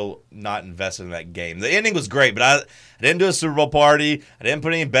I was so not invested in that game. The ending was great, but I didn't do a Super Bowl party. I didn't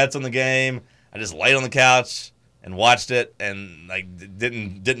put any bets on the game. I just laid on the couch and watched it, and like it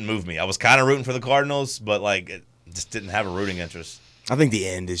didn't move me. I was kind of rooting for the Cardinals, but like it just didn't have a rooting interest. I think the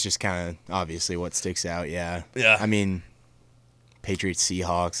end is just kind of obviously what sticks out. Yeah. Yeah. I mean, Patriots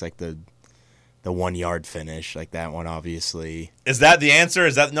Seahawks, like the 1 yard finish, like that one, obviously. Is that the answer?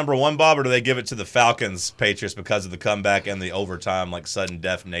 Is that number one, Bob, or do they give it to the Falcons Patriots because of the comeback and the overtime, like sudden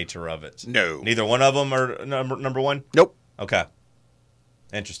death nature of it? No. Neither one of them are number one? Nope. Okay.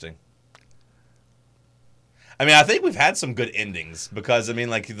 Interesting. I mean, I think we've had some good endings because, I mean,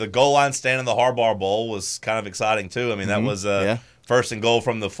 like the goal line stand in the Harbaugh Bowl was kind of exciting too. I mean, that was first and goal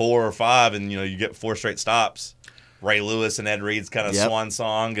from the 4 or 5, and, you get 4 straight stops. Ray Lewis and Ed Reed's kind of swan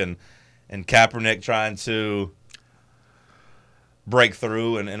song, and Kaepernick trying to break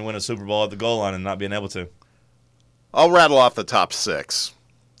through and win a Super Bowl at the goal line and not being able to. I'll rattle off the top 6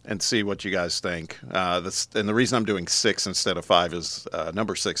 and see what you guys think. And the reason I'm doing 6 instead of 5 is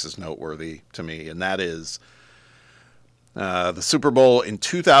number 6 is noteworthy to me, and that is the Super Bowl in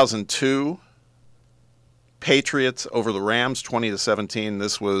 2002, Patriots over the Rams, 20-17.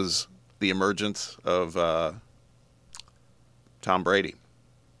 This was the emergence of Tom Brady.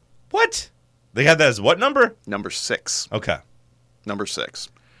 What? They had that as what number? Number 6. Okay. Number 6.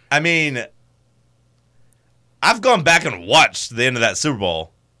 I mean, I've gone back and watched the end of that Super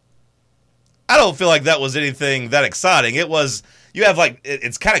Bowl. I don't feel like that was anything that exciting. It was, you have like,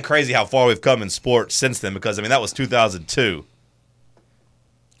 it's kind of crazy how far we've come in sports since then because, I mean, that was 2002.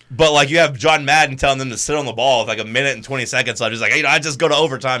 But, like, you have John Madden telling them to sit on the ball with, like, a minute and 20 seconds left. He's like, hey, I just go to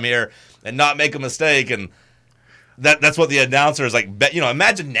overtime here and not make a mistake. And that's what the announcer is like.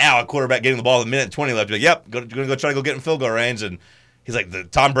 Imagine now a quarterback getting the ball with a minute and 20 left. You're like, yep, going to go try to go get in field goal range. And he's like,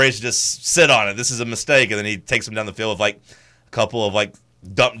 Tom Brady should just sit on it. This is a mistake. And then he takes him down the field with, like, a couple of, like,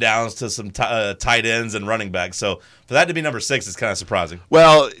 dump downs to some tight ends and running backs. So for that to be number 6 is kind of surprising.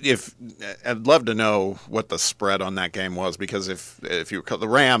 Well, I'd love to know what the spread on that game was, because if you the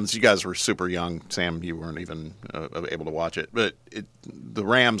Rams, you guys were super young. Sam, you weren't even able to watch it, but the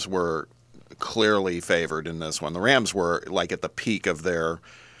Rams were clearly favored in this one. The Rams were like at the peak of their,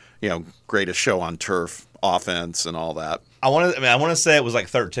 greatest show on turf offense and all that. I want to say it was like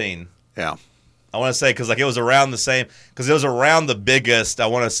 13. Yeah. I want to say because it was around the same, because it was around the biggest, I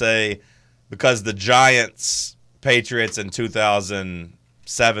want to say, because the Giants, Patriots in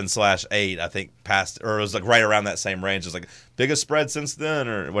 2007/8, I think, passed, or it was like right around that same range. It was like biggest spread since then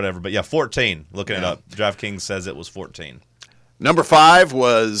or whatever. But yeah, 14, looking it up. DraftKings says it was 14. Number 5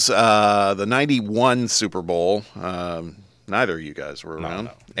 was the 91 Super Bowl. Neither of you guys were around.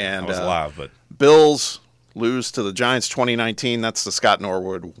 No. And I was alive, but Bills lose to the Giants 2019. That's the Scott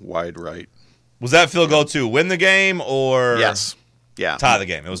Norwood wide right. Was that field goal to win the game or Yes. Yeah. tie the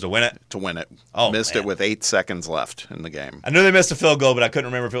game? It was to win it? To win it. Oh, Missed man. it with 8 seconds left in the game. I knew they missed a field goal, but I couldn't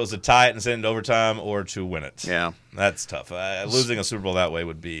remember if it was to tie it and send it to overtime or to win it. Yeah. That's tough. Losing a Super Bowl that way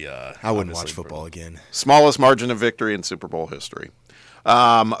would be I wouldn't watch football again. Smallest margin of victory in Super Bowl history.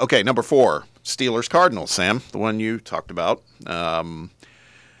 Okay, number 4, Steelers Cardinals, Sam, the one you talked about.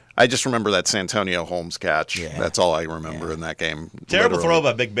 I just remember that Santonio Holmes catch. Yeah. That's all I remember in that game. Terrible Literally.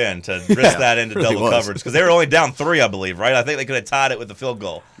 throw by Big Ben to risk that into really double was. coverage because they were only down 3, I believe, right? I think they could have tied it with the field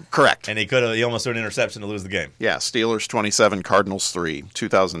goal. Correct. And he almost threw an interception to lose the game. Yeah, Steelers 27, Cardinals 3,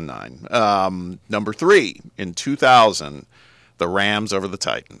 2009. Number 3, in 2000, the Rams over the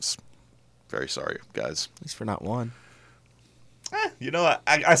Titans. Very sorry, guys. At least for not one. I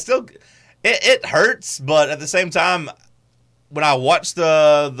still it hurts, but at the same time, when I watch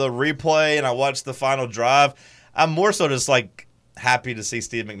the replay and I watch the final drive, I'm more so just like happy to see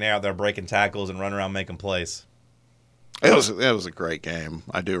Steve McNair out there breaking tackles and running around making plays. It was a great game.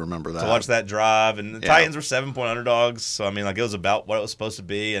 I do remember that. To watch that drive, and the Titans were 7-point underdogs, so I mean, like it was about what it was supposed to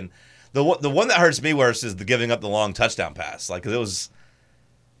be. And the one that hurts me worse is the giving up the long touchdown pass, like 'cause it was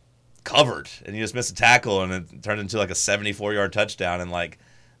covered and you just missed a tackle and it turned into like a 74-yard touchdown. And like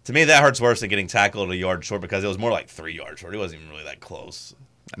to me, that hurts worse than getting tackled a yard short because it was more like 3 yards short. It wasn't even really that close.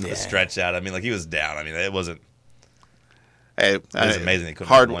 The stretch out. I mean, like he was down. I mean, it wasn't. Hey, It was amazing. He couldn't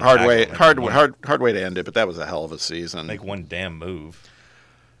hard make one way tackle. hard way to end it, but that was a hell of a season. Make one damn move.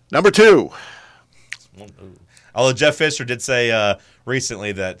 Number 2. Although Jeff Fisher did say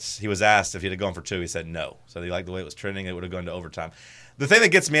recently that he was asked if he had gone for 2, he said no. So he liked the way it was trending. It would have gone to overtime. The thing that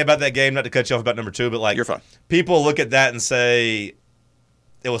gets me about that game, not to cut you off about number 2, but like You're fine. People look at that and say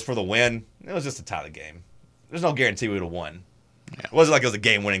it was for the win. It was just to tie the game. There's no guarantee we would have won. Yeah. It wasn't like it was a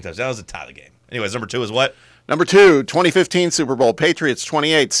game-winning touchdown. It was a tie the game. Anyways, number 2 is what? Number 2, 2015 Super Bowl, Patriots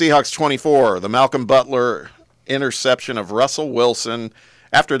 28, Seahawks 24. The Malcolm Butler interception of Russell Wilson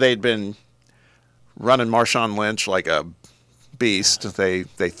after they'd been running Marshawn Lynch like a beast. They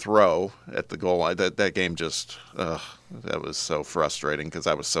throw at the goal line. That game just that was so frustrating because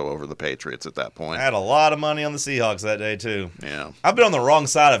I was so over the Patriots at that point. I had a lot of money on the Seahawks that day too. Yeah, I've been on the wrong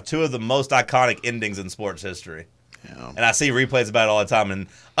side of 2 of the most iconic endings in sports history. Yeah, and I see replays about it all the time. And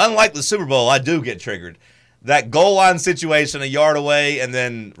unlike the Super Bowl, I do get triggered. That goal line situation a yard away, and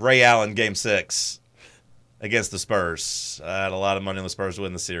then Ray Allen Game 6 against the Spurs. I had a lot of money on the Spurs to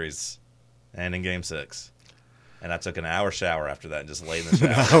win the series, and in Game 6. And I took an hour shower after that and just laid in the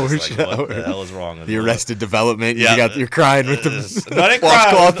shower. What the hell is wrong with the Arrested Development? Yeah. You're crying with the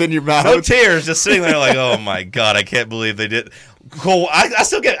washcloth in your mouth. No tears, just sitting there like, oh my God, I can't believe they did. Cool. I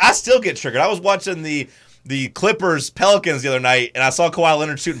still get triggered. I was watching the Clippers Pelicans the other night, and I saw Kawhi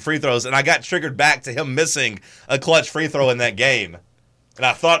Leonard shooting free throws, and I got triggered back to him missing a clutch free throw in that game. And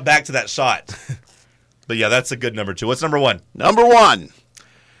I thought back to that shot. But yeah, that's a good number 2. What's number 1? Number 1.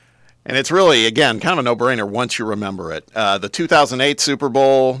 And it's really, again, kind of a no-brainer once you remember it. The 2008 Super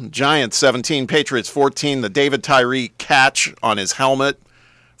Bowl, Giants 17, Patriots 14, the David Tyree catch on his helmet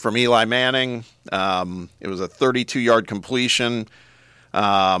from Eli Manning. It was a 32-yard completion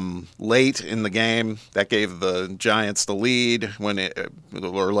late in the game. That gave the Giants the lead when it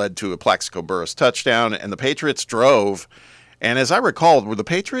led to a Plaxico Burress touchdown, and the Patriots drove. And as I recall, were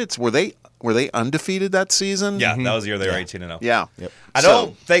they undefeated that season? Yeah, that was the year they were 18-0. Yeah. Yep. I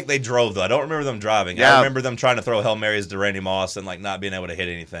don't think they drove, though. I don't remember them driving. Yeah. I remember them trying to throw Hail Marys to Randy Moss and not being able to hit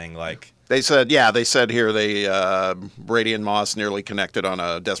anything. They said here Brady and Moss nearly connected on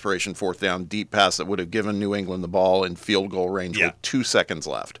a desperation 4th down deep pass that would have given New England the ball in field goal range with 2 seconds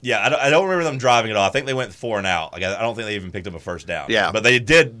left. Yeah, I don't remember them driving at all. I think they went 4 and out. I don't think they even picked up a first down. Yeah. But they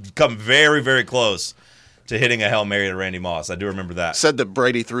did come very, very close to hitting a Hail Mary to Randy Moss. I do remember that. Said that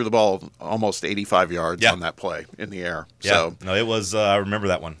Brady threw the ball almost 85 yards on that play in the air. Yeah. So no, it was. I remember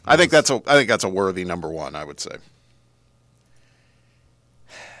that one. I think that's a worthy number 1. I would say.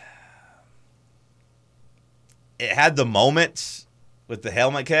 It had the moment with the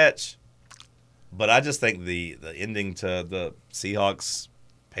helmet catch, but I just think the ending to the Seahawks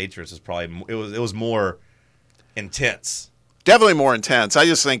Patriots is probably it was more intense. Definitely more intense. I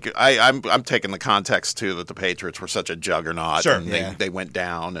just think I'm taking the context too that the Patriots were such a juggernaut. Sure, and they went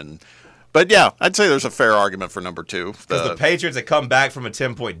down but yeah, I'd say there's a fair argument for number 2. Because the Patriots had come back from a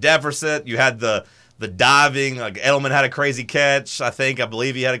 10-point deficit. You had the diving. Edelman had a crazy catch. I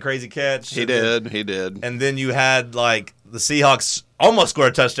believe he had a crazy catch. He did. And then you had the Seahawks almost scored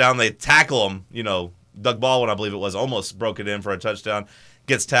a touchdown. They tackle him. Doug Baldwin, I believe it was, almost broke it in for a touchdown.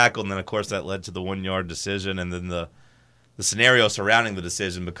 Gets tackled, and then of course that led to the 1-yard decision, and then the scenario surrounding the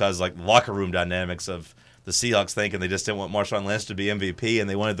decision because the locker room dynamics of the Seahawks thinking they just didn't want Marshawn Lynch to be MVP and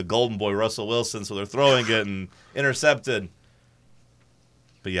they wanted the golden boy Russell Wilson, so they're throwing it and intercepted.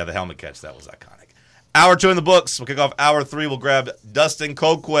 But yeah, the helmet catch, that was iconic. Hour 2 in the books. We'll kick off hour 3. We'll grab Dustin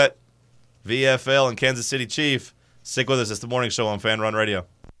Colquitt, VFL and Kansas City Chief. Stick with us. It's the morning show on Fan Run Radio.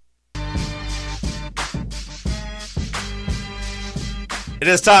 It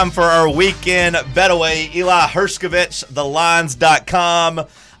is time for our weekend betaway. Eli Hershkovich, thelines.com.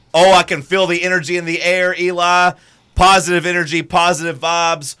 Oh, I can feel the energy in the air, Eli. Positive energy, positive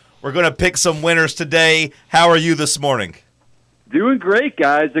vibes. We're going to pick some winners today. How are you this morning? Doing great,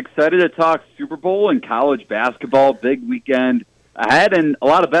 guys. Excited to talk Super Bowl and college basketball. Big weekend ahead and a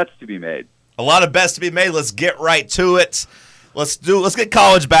lot of bets to be made. A lot of bets to be made. Let's get right to it. Let's get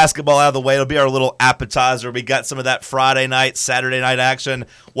college basketball out of the way. It'll be our little appetizer. We got some of that Friday night, Saturday night action.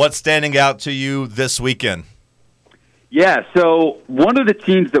 What's standing out to you this weekend? Yeah, so one of the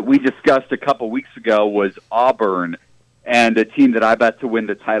teams that we discussed a couple weeks ago was Auburn, and a team that I bet to win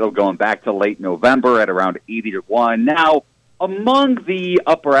the title going back to late November at around 80-1. Now, among the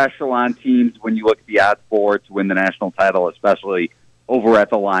upper echelon teams, when you look at the odds for to win the national title, especially over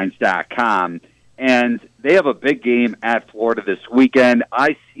at thelines.com, and they have a big game at Florida this weekend.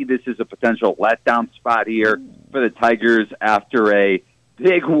 I see this as a potential letdown spot here for the Tigers after a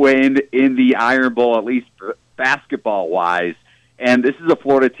big win in the Iron Bowl, at least basketball-wise. And this is a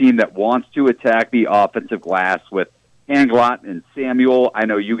Florida team that wants to attack the offensive glass with Hanglot and Samuel. I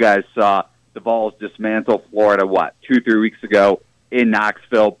know you guys saw the Vols dismantle Florida, 2-3 weeks ago in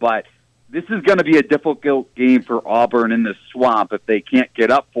Knoxville. But this is going to be a difficult game for Auburn in the swamp if they can't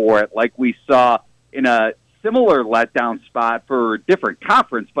get up for it, like we saw in a similar letdown spot for a different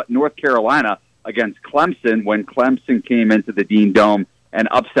conference, but North Carolina against Clemson when Clemson came into the Dean Dome and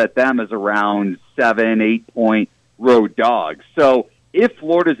upset them as around 7, 8-point road dogs. So if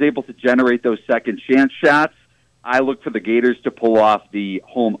Florida's able to generate those second chance shots, I look for the Gators to pull off the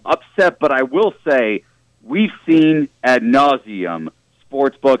home upset. But I will say we've seen ad nauseum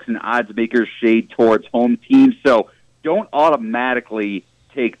sportsbooks and odds makers shade towards home teams. So don't automatically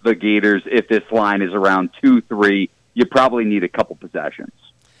take the Gators if this line is around 2-3. You probably need a couple possessions.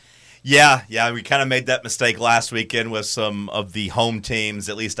 Yeah, we kind of made that mistake last weekend with some of the home teams,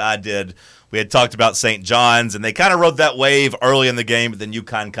 at least I did. We had talked about St. John's, and they kind of rode that wave early in the game, but then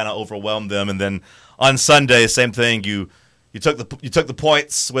UConn kind of overwhelmed them. And then on Sunday, same thing. You took the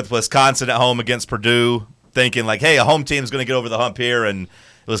points with Wisconsin at home against Purdue, thinking like, hey, a home team's going to get over the hump here, and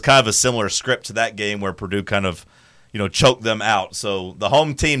it was kind of a similar script to that game where Purdue kind of choked them out. So the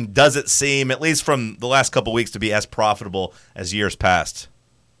home team doesn't seem, at least from the last couple of weeks, to be as profitable as years past.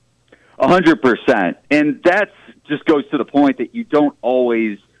 100%. And that just goes to the point that you don't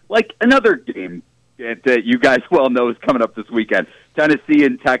always, like another game that you guys well know is coming up this weekend, Tennessee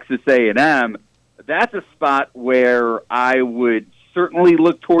and Texas A&M. That's a spot where I would certainly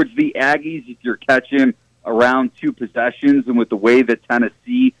look towards the Aggies if you're catching around 2 possessions. And with the way that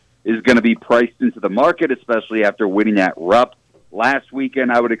Tennessee is going to be priced into the market, especially after winning at Rupp last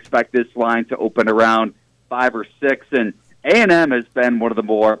weekend, I would expect this line to open around 5 or 6. And A&M has been one of the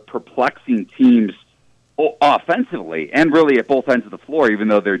more perplexing teams offensively and really at both ends of the floor, even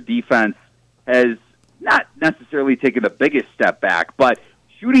though their defense has not necessarily taken the biggest step back, but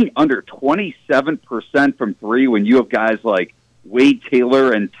shooting under 27% from 3 when you have guys like Wade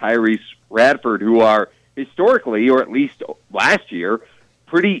Taylor and Tyrese Radford, who are historically, or at least last year,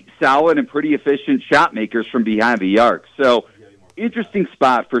 pretty solid and pretty efficient shot makers from behind the arc. So interesting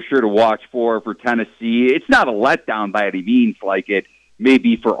spot for sure to watch for Tennessee. It's not a letdown by any means like it may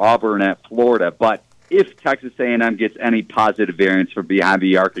be for Auburn at Florida, but if Texas A&M gets any positive variance from behind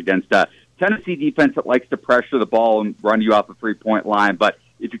the arc against a Tennessee defense that likes to pressure the ball and run you off the 3-point line, but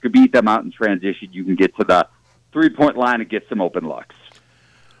if you could beat them out in transition, you can get to the 3-point line and get some open looks.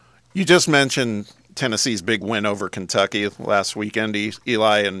 You just mentioned Tennessee's big win over Kentucky last weekend,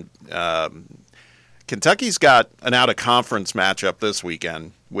 Eli, and Kentucky's got an out-of-conference matchup this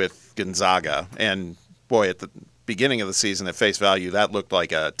weekend with Gonzaga. And, boy, at the beginning of the season, at face value, that looked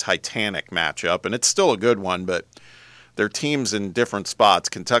like a titanic matchup. And it's still a good one, but their teams in different spots.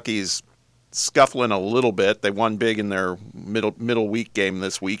 Kentucky's scuffling a little bit. They won big in their middle week game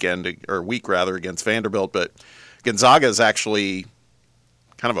this weekend, or week rather, against Vanderbilt. But Gonzaga is actually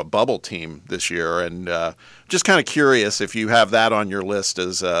kind of a bubble team this year. And just kind of curious if you have that on your list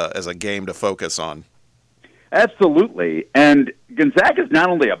as a game to focus on. Absolutely. And Gonzaga is not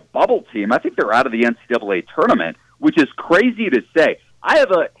only a bubble team, I think they're out of the NCAA tournament, which is crazy to say. I have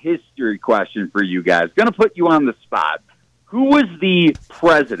a history question for you guys. Going to put you on the spot. Who was the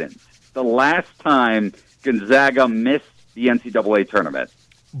president the last time Gonzaga missed the NCAA tournament?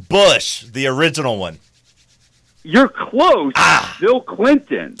 Bush, the original one. You're close. Bill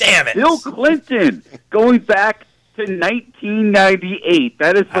Clinton. Damn it. Bill Clinton, going back to 1998.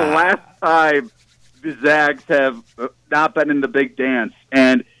 That is the last time the Zags have not been in the big dance.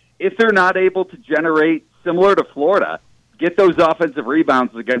 And if they're not able to generate, similar to Florida, get those offensive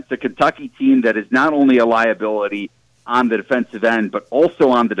rebounds against a Kentucky team that is not only a liability on the defensive end, but also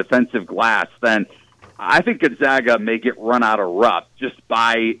on the defensive glass, then I think Gonzaga may get run out of rough just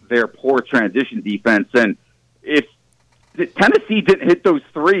by their poor transition defense. And if Tennessee didn't hit those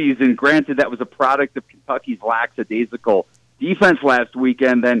threes, and granted that was a product of Kentucky's lackadaisical defense last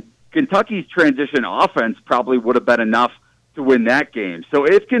weekend, then Kentucky's transition offense probably would have been enough to win that game. So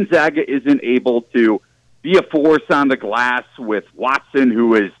if Gonzaga isn't able to be a force on the glass with Watson,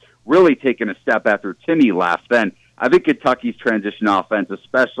 who is really taking a step after Timmy left, then I think Kentucky's transition offense,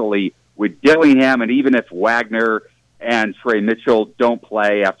 especially with Dillingham, and even if Wagner and Trey Mitchell don't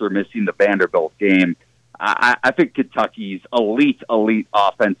play after missing the Vanderbilt game, I think Kentucky's elite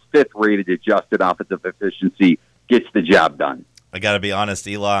offense, 5th-rated adjusted offensive efficiency, gets the job done. I got to be honest,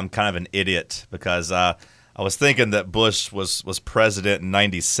 Eli, I'm kind of an idiot because I was thinking that Bush was president in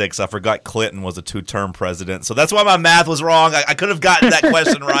 96. I forgot Clinton was a 2-term president. So that's why my math was wrong. I could have gotten that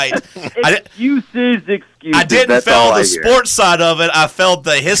question right. Excuses. I didn't feel the sports side of it. I felt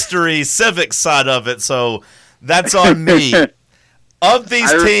the history, civics side of it. So that's on me. Of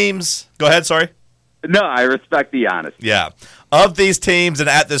these teams, go ahead, sorry. No, I respect the honesty. Yeah. Of these teams and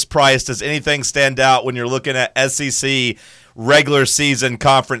at this price, does anything stand out when you're looking at SEC regular season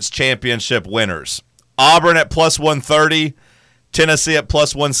conference championship winners? Auburn at plus 130, Tennessee at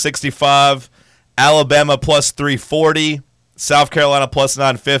plus 165, Alabama plus 340, South Carolina plus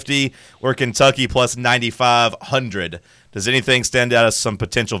 950, or Kentucky plus 9,500. Does anything stand out as some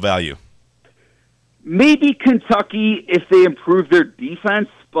potential value? Maybe Kentucky if they improve their defense,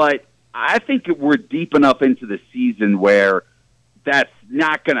 but I think we're deep enough into the season where that's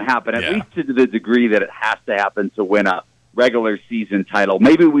not going to happen, at least to the degree that it has to happen to win a regular season title.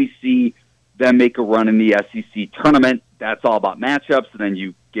 Maybe we see them make a run in the SEC tournament. That's all about matchups, and then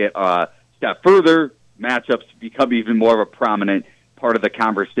you get a step further. Matchups become even more of a prominent part of the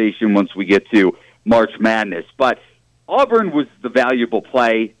conversation once we get to March Madness. But Auburn was the valuable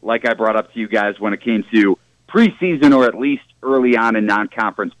play, like I brought up to you guys when it came to preseason or at least early on in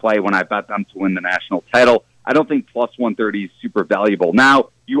non-conference play when I bet them to win the national title. I don't think plus 130 is super valuable. Now,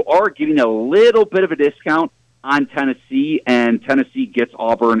 you are getting a little bit of a discount on Tennessee, and Tennessee gets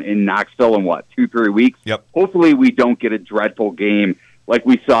Auburn in Knoxville in, 2-3 weeks? Yep. Hopefully we don't get a dreadful game like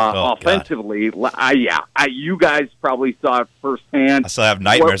we saw offensively. You guys probably saw it firsthand. I still have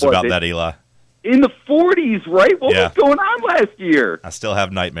nightmares about that, Eli. In the 40s, right? What was going on last year? I still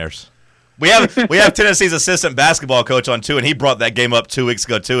have nightmares. We have Tennessee's assistant basketball coach on, too, and he brought that game up 2 weeks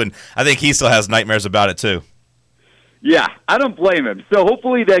ago, too, and I think he still has nightmares about it, too. Yeah, I don't blame him. So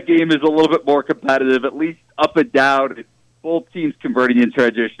hopefully that game is a little bit more competitive, at least up and down. Both teams converting in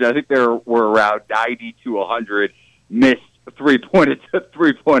transition. I think there were around 90 to 100 missed three-point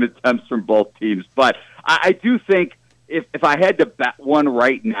attempts from both teams. But I do think if I had to bet one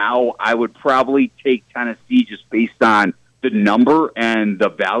right now, I would probably take Tennessee just based on the number and the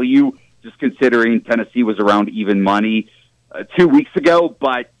value, just considering Tennessee was around even money 2 weeks ago.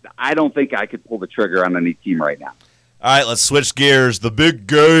 But I don't think I could pull the trigger on any team right now. All right, let's switch gears. The big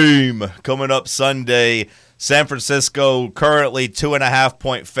game coming up Sunday. San Francisco currently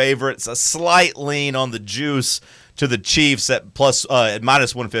 2.5-point favorites. A slight lean on the juice to the Chiefs at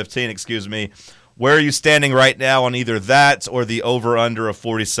minus 115. Excuse me. Where are you standing right now on either that or the over/under of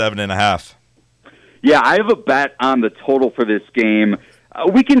 47.5? Yeah, I have a bet on the total for this game.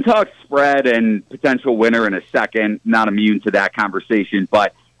 We can talk spread and potential winner in a second. Not immune to that conversation,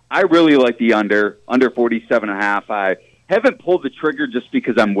 but I really like the under 47.5. I haven't pulled the trigger just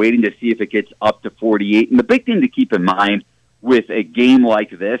because I'm waiting to see if it gets up to 48. And the big thing to keep in mind with a game like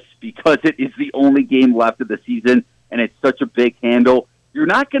this, because it is the only game left of the season and it's such a big handle, you're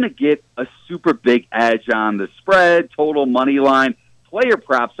not going to get a super big edge on the spread, total money line. Player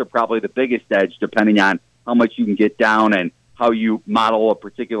props are probably the biggest edge depending on how much you can get down and how you model a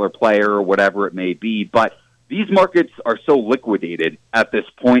particular player or whatever it may be. But these markets are so liquidated at this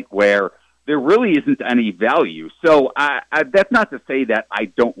point where there really isn't any value. So that's not to say that I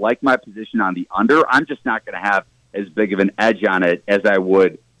don't like my position on the under. I'm just not going to have as big of an edge on it as I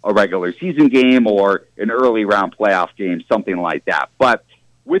would a regular season game or an early round playoff game, something like that. But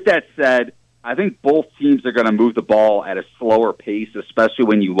with that said, I think both teams are going to move the ball at a slower pace, especially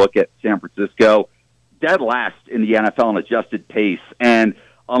when you look at San Francisco, dead last in the NFL in adjusted pace. And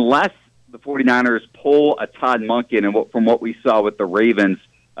unless the 49ers pull a Todd Monken and from what we saw with the Ravens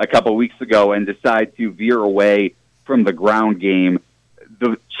a couple of weeks ago and decide to veer away from the ground game,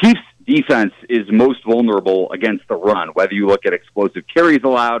 the Chiefs' defense is most vulnerable against the run, whether you look at explosive carries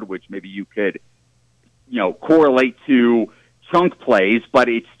allowed, which maybe you could correlate to chunk plays, but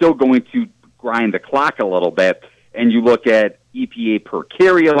it's still going to grind the clock a little bit. And you look at EPA per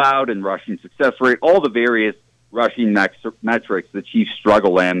carry allowed and rushing success rate, all the various rushing metrics the Chiefs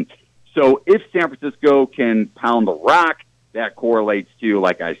struggle in. So if San Francisco can pound the rock, that correlates to,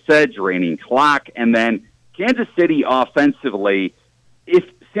 like I said, draining clock. And then Kansas City offensively, if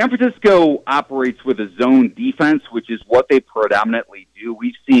San Francisco operates with a zone defense, which is what they predominantly do,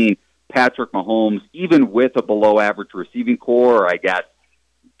 we've seen Patrick Mahomes, even with a below-average receiving core, I guess,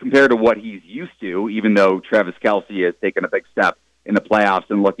 compared to what he's used to, even though Travis Kelce has taken a big step in the playoffs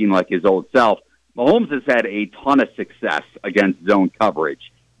and looking like his old self, Mahomes has had a ton of success against zone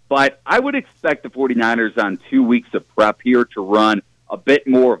coverage. But I would expect the 49ers on 2 weeks of prep here to run a bit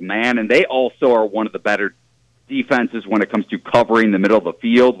more of man, and they also are one of the better defenses when it comes to covering the middle of the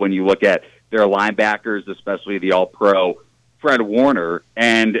field when you look at their linebackers, especially the all-pro Fred Warner,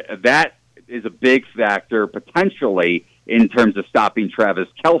 and that is a big factor potentially in terms of stopping Travis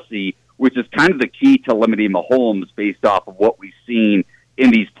Kelce, which is kind of the key to limiting Mahomes based off of what we've seen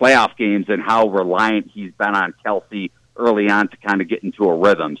in these playoff games and how reliant he's been on Kelce early on to kind of get into a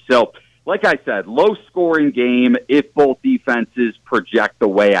rhythm. So, like I said, low-scoring game if both defenses project the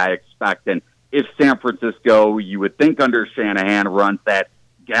way I expect. And if San Francisco, you would think under Shanahan, runs that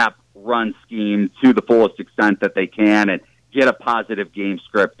gap run scheme to the fullest extent that they can and get a positive game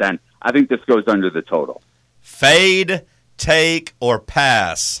script, then I think this goes under the total. Fade, take, or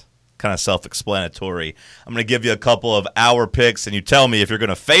pass kind of self-explanatory. I'm going to give you a couple of our picks, and you tell me if you're going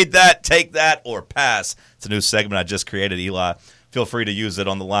to fade that, take that, or pass. It's a new segment I just created, Eli. Feel free to use it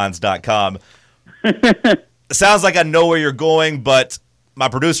on thelines.com. It sounds like I know where you're going, but my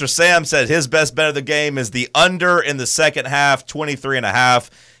producer Sam said his best bet of the game is the under in the second half, 23.5.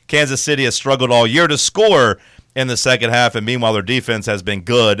 Kansas City has struggled all year to score in the second half, and meanwhile their defense has been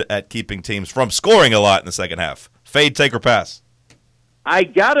good at keeping teams from scoring a lot in the second half. Fade, take, or pass? I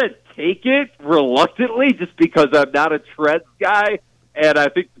got to take it reluctantly just because I'm not a Treds guy, and I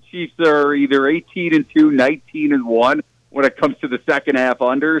think the Chiefs are either 18-2, 19-1 when it comes to the second half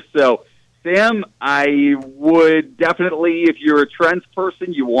under. So, Sam, I would definitely, if you're a Trends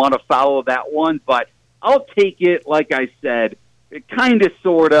person, you want to follow that one, but I'll take it, like I said, kind of,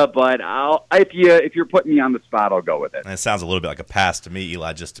 sort of, but if you're putting me on the spot, I'll go with it. And it sounds a little bit like a pass to me,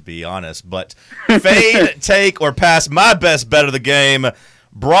 Eli, just to be honest. But fade, take, or pass, my best bet of the game,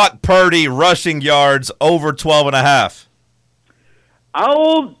 Brock Purdy rushing yards over 12.5.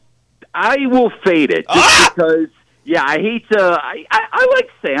 I will fade it just because. Yeah, I hate to. I like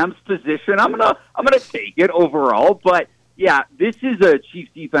Sam's position. I'm gonna take it overall, but yeah, this is a Chiefs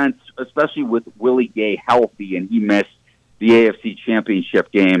defense, especially with Willie Gay healthy, and he missed the AFC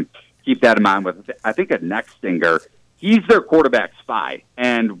Championship game. Keep that in mind with, I think, a neck stinger. He's their quarterback spy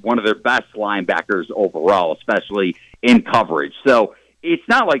and one of their best linebackers overall, especially in coverage. So it's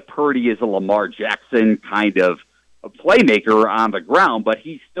not like Purdy is a Lamar Jackson kind of a playmaker on the ground, but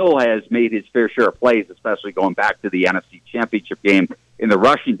he still has made his fair share of plays, especially going back to the NFC Championship game in the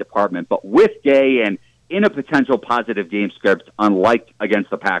rushing department. But with Gay and in a potential positive game script, unlike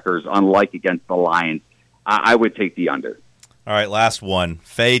against the Packers, unlike against the Lions, I would take the under. All right, last one.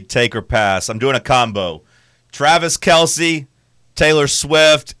 Fade, take, or pass. I'm doing a combo. Travis Kelce, Taylor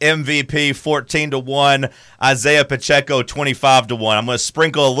Swift, MVP 14-1, Isaiah Pacheco 25-1. I'm going to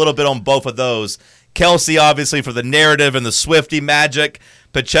sprinkle a little bit on both of those. Kelce, obviously, for the narrative and the Swifty magic.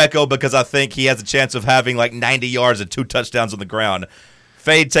 Pacheco, because I think he has a chance of having like 90 yards and 2 touchdowns on the ground.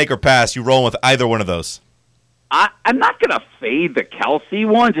 Fade, take, or pass? You rolling with either one of those? I'm not going to fade the Kelce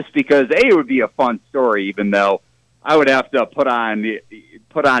one just because, A, it would be a fun story, even though I would have to put on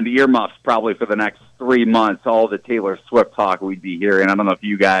the earmuffs probably for the next 3 months, all the Taylor Swift talk we'd be hearing. I don't know if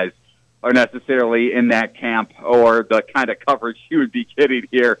you guys are necessarily in that camp or the kind of coverage you would be getting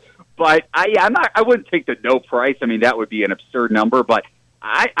here. But I wouldn't take the no price. I mean, that would be an absurd number. But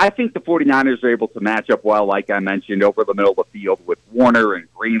I think the 49ers are able to match up well, like I mentioned, over the middle of the field with Warner and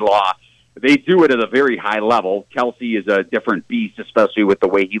Greenlaw. They do it at a very high level. Kelce is a different beast, especially with the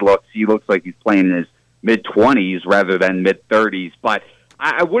way he looks. He looks like he's playing in his mid-20s rather than mid-30s. But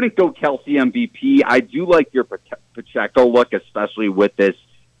I wouldn't go Kelce MVP. I do like your Pacheco look, especially with this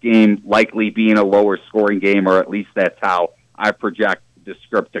game likely being a lower scoring game, or at least that's how I project the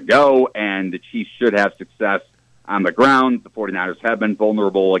script to go, and the Chiefs should have success on the ground. The 49ers have been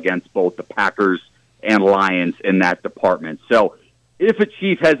vulnerable against both the Packers and Lions in that department. So if a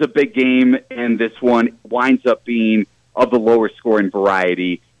Chief has a big game and this one winds up being of the lower scoring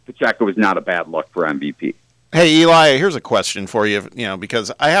variety, Pacheco is not a bad look for MVP. Hey, Eli, here's a question for you,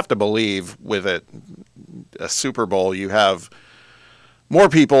 because I have to believe with a Super Bowl, you have more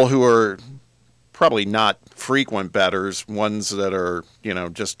people who are probably not frequent bettors, ones that are,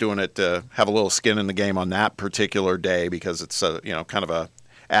 just doing it to have a little skin in the game on that particular day because it's kind of a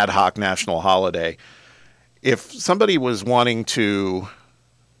ad hoc national holiday. If somebody was wanting to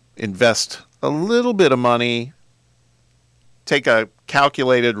invest a little bit of money, take a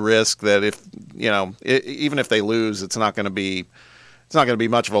calculated risk that if, even if they lose, it's not going to be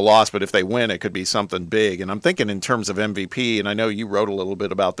much of a loss, but if they win, it could be something big. And I'm thinking in terms of MVP, and I know you wrote a little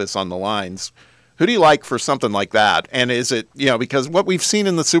bit about this on the lines. Who do you like for something like that? And is it, because what we've seen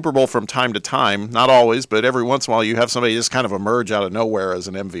in the Super Bowl from time to time, not always, but every once in a while, you have somebody just kind of emerge out of nowhere as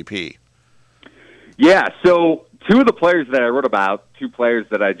an MVP. Yeah, so 2 of the players that I wrote about, 2 players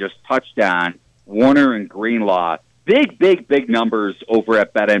that I just touched on, Warner and Greenlaw, big numbers over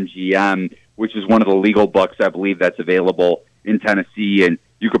at BetMGM, which is one of the legal books, I believe, that's available in Tennessee, and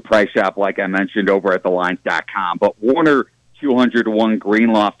you could price shop, like I mentioned, over at thelines.com. But Warner, 200-1,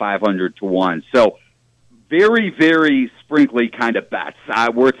 Greenlaw 500-1. So very, very sprinkly kind of bets.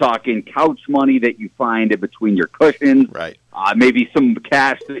 We're talking couch money that you find in between your cushions. Right. Maybe some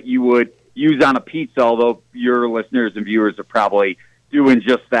cash that you would use on a pizza, although your listeners and viewers are probably doing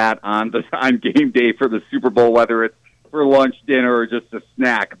just that on game day for the Super Bowl, whether it's for lunch, dinner, or just a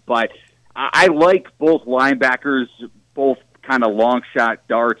snack. But I like both linebackers, both kind of long shot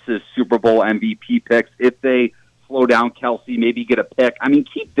darts as Super Bowl MVP picks. If they slow down Kelce, maybe get a pick. I mean,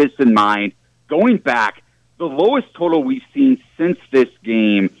 keep this in mind. Going back, the lowest total we've seen since this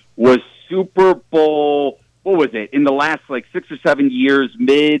game was Super Bowl, what was it, in the last like 6 or 7 years,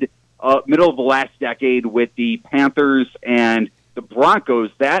 middle of the last decade with the Panthers and the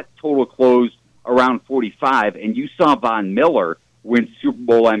Broncos. That total closed around 45, and you saw Von Miller win Super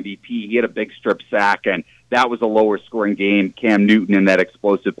Bowl MVP. He had a big strip sack, and that was a lower scoring game. Cam Newton and that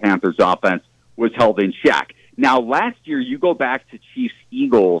explosive Panthers offense was held in check. Now, last year, you go back to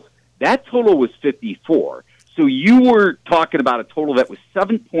Chiefs-Eagles, that total was 54. So you were talking about a total that was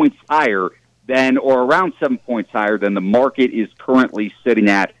 7 points higher than, or around 7 points higher than the market is currently sitting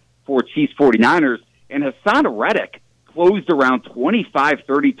at for Chiefs 49ers. And Hassan Reddick closed around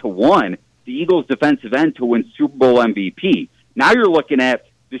 25-30 to 1, the Eagles defensive end to win Super Bowl MVP. Now you're looking at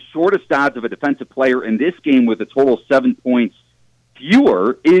the shortest odds of a defensive player in this game with a total of 7 points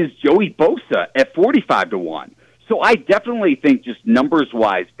fewer is Joey Bosa at 45 to 1. So I definitely think just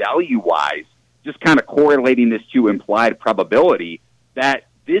numbers-wise, value-wise, just kind of correlating this to implied probability, that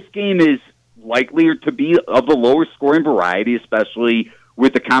this game is likely to be of the lower scoring variety, especially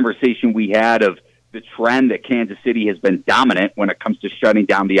with the conversation we had of the trend that Kansas City has been dominant when it comes to shutting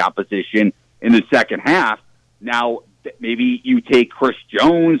down the opposition in the second half. Now, maybe you take Chris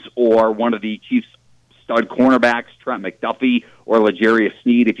Jones or one of the Chiefs' stud cornerbacks, Trent McDuffie or L'Jarius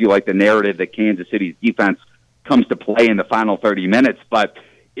Sneed, if you like the narrative that Kansas City's defense comes to play in the final 30 minutes. But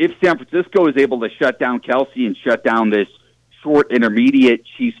if San Francisco is able to shut down Kelsey and shut down this short intermediate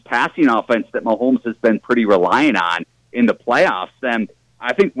Chiefs passing offense that Mahomes has been pretty reliant on in the playoffs, then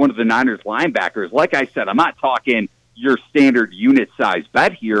I think one of the Niners linebackers, like I said, I'm not talking your standard unit size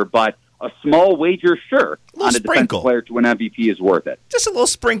bet here, but a small wager, sure, on a defensive player to win MVP is worth it. Just a little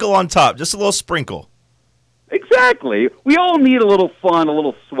sprinkle on top, just a little sprinkle. Exactly. We all need a little fun, a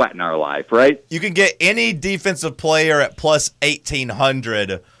little sweat in our life, right? You can get any defensive player at plus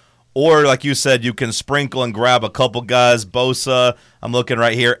 1,800, or like you said, you can sprinkle and grab a couple guys. Bosa, I'm looking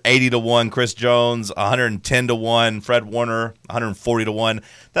right here, 80 to 1. Chris Jones, 110 to 1. Fred Warner, 140 to 1.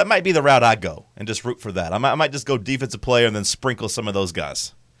 That might be the route I go and just root for that. I might just go defensive player and then sprinkle some of those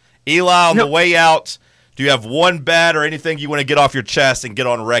guys. Eli, on the way out, do you have one bet or anything you want to get off your chest and get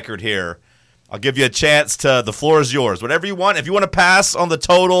on record here? I'll give you a chance to, the floor is yours. Whatever you want. If you want to pass on the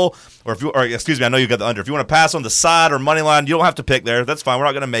total, or excuse me, I know you got the under. If you want to pass on the side or money line, you don't have to pick there. That's fine. We're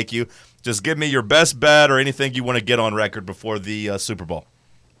not going to make you. Just give me your best bet or anything you want to get on record before the Super Bowl.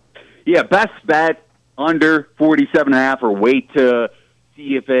 Yeah, best bet under 47.5, or wait to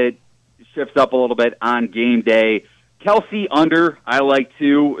see if it shifts up a little bit on game day. Kelsey under, I like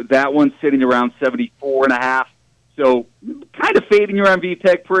too. That one's sitting around 74.5. So kind of fading your MVP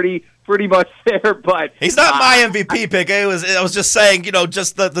pick pretty much there, but he's not my MVP pick. I was just saying,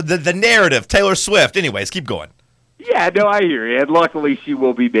 just the narrative. Taylor Swift. Anyways, keep going. Yeah, no, I hear you. And luckily, she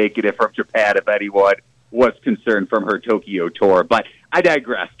will be making it from Japan if anyone was concerned from her Tokyo tour. But I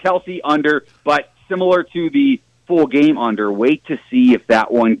digress. Kelsey under, but similar to the full game under. Wait to see if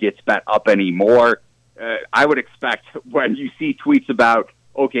that one gets bet up anymore. I would expect when you see tweets about,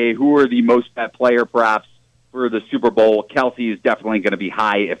 okay, who are the most bet player props for the Super Bowl, Kelsey is definitely going to be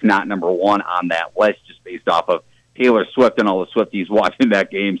high, if not number one on that list, just based off of Taylor Swift and all the Swifties watching that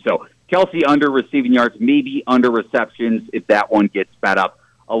game. So Kelsey under receiving yards, maybe under receptions if that one gets bet up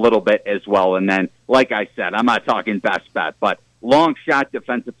a little bit as well. And then, like I said, I'm not talking best bet, but long shot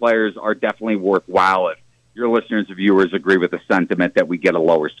defensive players are definitely worthwhile if your listeners and viewers agree with the sentiment that we get a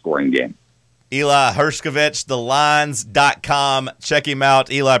lower scoring game. Eli Hershkovich, thelines.com. Check him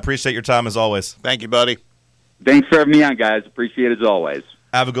out. Eli, appreciate your time as always. Thank you, buddy. Thanks for having me on, guys. Appreciate it as always.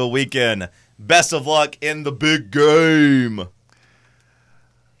 Have a good weekend. Best of luck in the big game.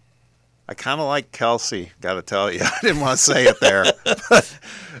 I kind of like Kelsey, got to tell you. I didn't want to say it there.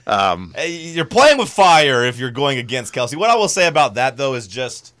 Hey, you're playing with fire if you're going against Kelsey. What I will say about that, though, is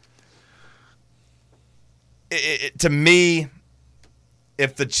just, to me,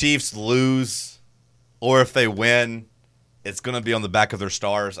 if the Chiefs lose or if they win, it's going to be on the back of their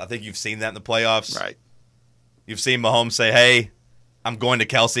stars. I think you've seen that in the playoffs. Right. You've seen Mahomes say, hey, I'm going to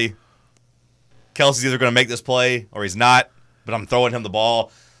Kelsey. Kelsey's either going to make this play or he's not, but I'm throwing him the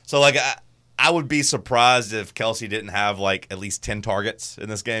ball. So, like, I would be surprised if Kelsey didn't have, like, at least 10 targets in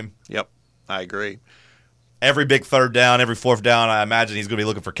this game. Yep, I agree. Every big third down, every fourth down, I imagine he's going to be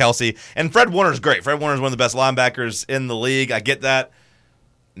looking for Kelsey. And Fred Warner's great. Fred Warner's one of the best linebackers in the league. I get that.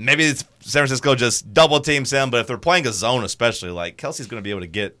 Maybe San Francisco just double teams him, but if they're playing a zone especially, like, Kelsey's going to be able to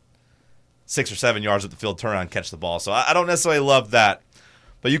get 6 or 7 yards at the field, turn around, and catch the ball. So I don't necessarily love that.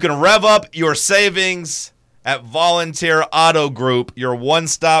 But you can rev up your savings at Volunteer Auto Group, your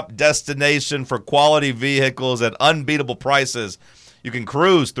one-stop destination for quality vehicles at unbeatable prices. You can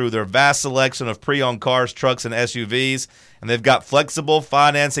cruise through their vast selection of pre-owned cars, trucks, and SUVs, and they've got flexible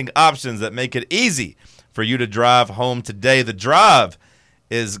financing options that make it easy for you to drive home today. The Drive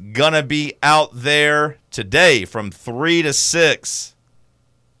is going to be out there today from 3 to 6.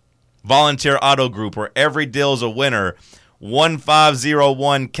 Volunteer Auto Group, where every deal is a winner.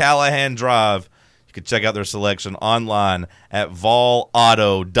 1501 Callahan Drive. You can check out their selection online at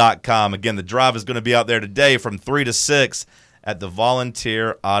volauto.com. Again, the Drive is going to be out there today from 3 to 6 at the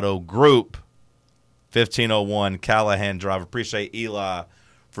Volunteer Auto Group. 1501 Callahan Drive. Appreciate Eli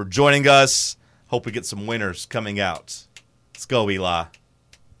for joining us. Hope we get some winners coming out. Let's go, Eli.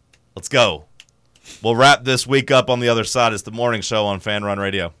 Let's go. We'll wrap this week up on the other side. It's the morning show on Fan Run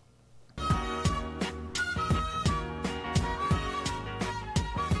Radio.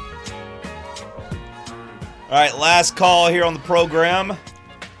 All right, last call here on the program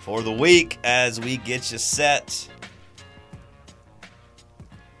for the week as we get you set.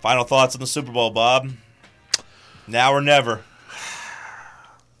 Final thoughts on the Super Bowl, Bob? Now or never?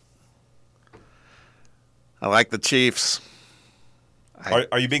 I like the Chiefs.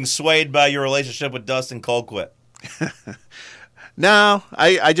 Are you being swayed by your relationship with Dustin Colquitt? No,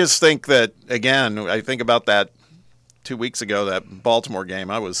 I just think that, again, I think about that 2 weeks ago, that Baltimore game.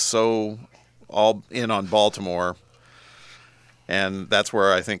 I was so all in on Baltimore, and that's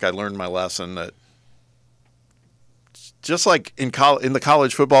where I think I learned my lesson that just like in the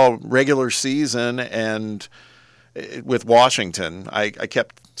college football regular season and with Washington, I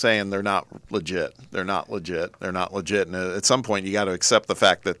kept saying they're not legit. They're not legit. They're not legit. And at some point, you got to accept the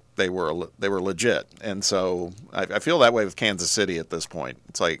fact that they were legit. And so I feel that way with Kansas City at this point.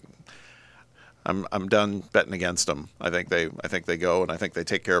 It's like I'm done betting against them. I think they go, and I think they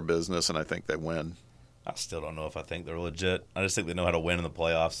take care of business, and I think they win. I still don't know if I think they're legit. I just think they know how to win in the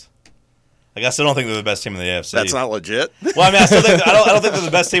playoffs. Like, I still don't think they're the best team in the AFC. That's not legit. Well, I mean, I don't think they're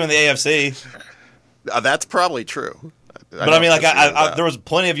the best team in the AFC. That's probably true. But I mean, like, there was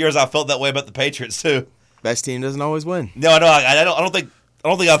plenty of years I felt that way about the Patriots too. Best team doesn't always win. No, I know. I don't think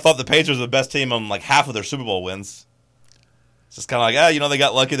I thought the Patriots were the best team on like half of their Super Bowl wins. It's just kind of like, they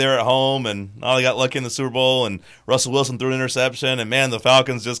got lucky there at home, and they got lucky in the Super Bowl, and Russell Wilson threw an interception, and man, the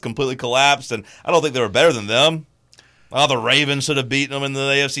Falcons just completely collapsed, and I don't think they were better than them. The Ravens should have beaten them in the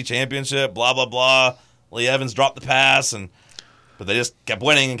AFC Championship, blah, blah, blah. Lee Evans dropped the pass, but they just kept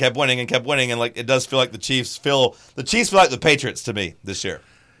winning and kept winning and kept winning, and like it does feel like the Chiefs feel like the Patriots to me this year.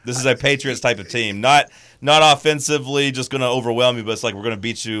 This is a Patriots type of team, not offensively just going to overwhelm you, but it's like we're going to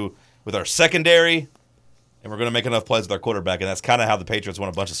beat you with our secondary, and we're going to make enough plays with our quarterback, and that's kind of how the Patriots won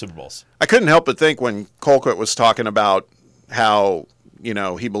a bunch of Super Bowls. I couldn't help but think when Colquitt was talking about how,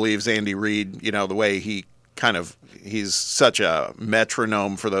 he believes Andy Reid, the way he's such a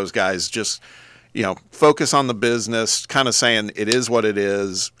metronome for those guys, just, focus on the business, kind of saying it is what it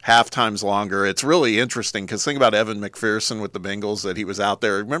is, halftime's longer. It's really interesting because think about Evan McPherson with the Bengals, that he was out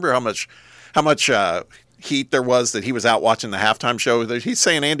there. Remember how much heat there was that he was out watching the halftime show? He's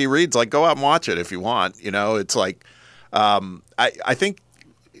saying Andy Reid's like, go out and watch it if you want. It's like I think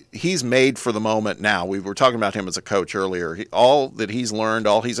he's made for the moment now. We were talking about him as a coach earlier. All that he's learned,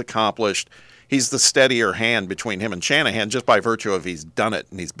 all he's accomplished, he's the steadier hand between him and Shanahan just by virtue of he's done it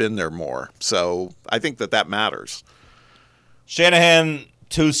and he's been there more. So I think that matters. Shanahan,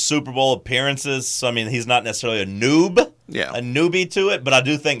 2 Super Bowl appearances. So, I mean, he's not necessarily a newbie to it, but I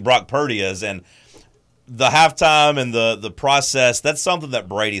do think Brock Purdy is. And the halftime and the process, that's something that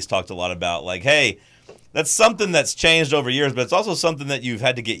Brady's talked a lot about. Like, hey, that's something that's changed over years, but it's also something that you've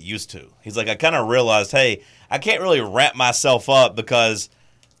had to get used to. He's like, I kind of realized, hey, I can't really ramp myself up because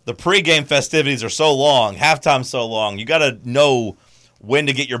the pregame festivities are so long, halftime's so long. You got to know when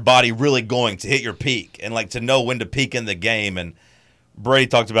to get your body really going to hit your peak and like to know when to peak in the game. And Brady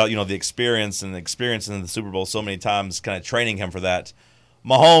talked about, the experience in the Super Bowl so many times, kind of training him for that.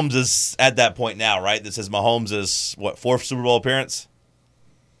 Mahomes is at that point now, right? This is Mahomes' 4th Super Bowl appearance?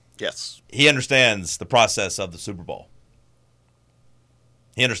 Yes. He understands the process of the Super Bowl.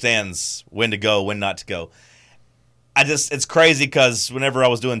 He understands when to go, when not to go. It's crazy because whenever I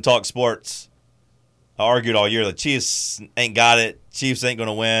was doing Talk Sports, I argued all year the Chiefs ain't got it. Chiefs ain't going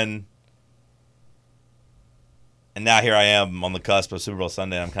to win. And now here I am on the cusp of Super Bowl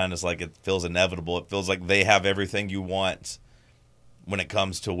Sunday. I'm kind of just like, it feels inevitable. It feels like they have everything you want when it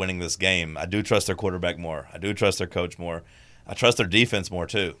comes to winning this game. I do trust their quarterback more. I do trust their coach more. I trust their defense more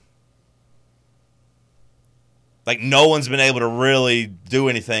too. Like, no one's been able to really do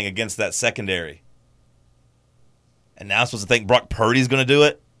anything against that secondary. And now I'm supposed to think Brock Purdy's going to do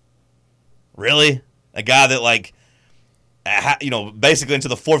it? Really? A guy that, like, basically into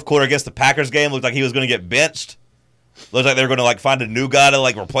the 4th quarter against the Packers game looked like he was going to get benched. Looks like they're going to find a new guy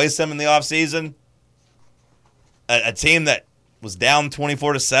to replace him in the offseason. A team that was down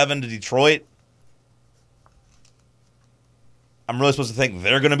 24-7 to Detroit. I'm really supposed to think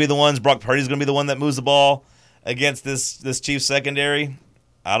they're going to be the ones. Brock Purdy's going to be the one that moves the ball against this Chiefs secondary.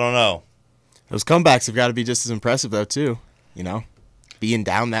 I don't know. Those comebacks have got to be just as impressive, though, too. Being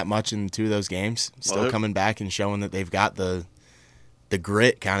down that much in 2 of those games, still coming back and showing that they've got the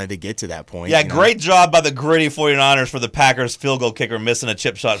grit kind of to get to that point. Yeah, great job by the gritty 49ers for the Packers field goal kicker missing a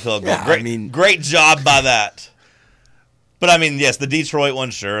chip shot field goal. Yeah, great job by that. But, yes, the Detroit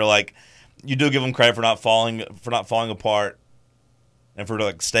one, sure. You do give them credit for not falling apart. And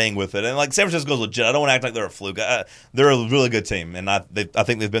for staying with it, and San Francisco's legit. I don't want to act like they're a fluke. They're a really good team, and I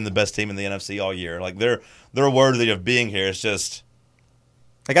think they've been the best team in the NFC all year. They're worthy of being here. It's just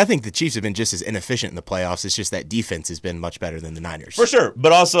I think the Chiefs have been just as inefficient in the playoffs. It's just that defense has been much better than the Niners for sure.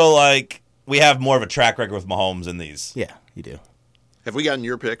 But also we have more of a track record with Mahomes in these. Yeah, you do. Have we gotten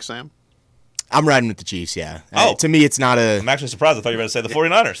your pick, Sam? I'm riding with the Chiefs. Yeah. To me, it's not I'm actually surprised. I thought you were going to say the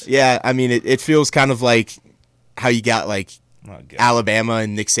 49ers. Yeah, it feels kind of like how you got Alabama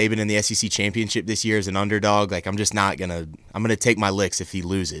and Nick Saban in the SEC championship this year as an underdog. I'm just not gonna. I'm gonna take my licks if he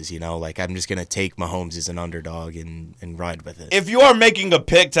loses. I'm just gonna take Mahomes as an underdog and ride with it. If you are making a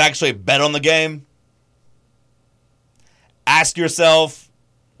pick to actually bet on the game, ask yourself,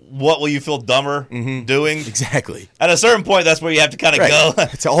 what will you feel dumber doing? Exactly. At a certain point, that's where you have to kind of go.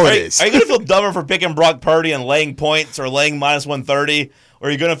 That's all it is. Are you gonna feel dumber for picking Brock Purdy and laying points or laying minus 130, or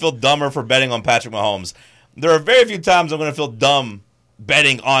are you gonna feel dumber for betting on Patrick Mahomes? There are very few times I'm going to feel dumb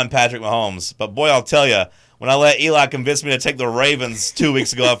betting on Patrick Mahomes. But, boy, I'll tell you, when I let Eli convince me to take the Ravens 2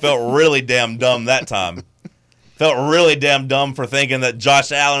 weeks ago, I felt really damn dumb that time. Felt really damn dumb for thinking that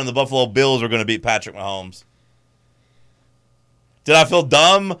Josh Allen and the Buffalo Bills were going to beat Patrick Mahomes. Did I feel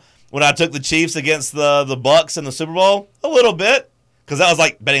dumb when I took the Chiefs against the Bucks in the Super Bowl? A little bit, because that was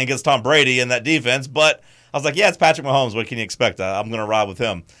like betting against Tom Brady and that defense. But I was like, yeah, it's Patrick Mahomes. What can you expect? I'm going to ride with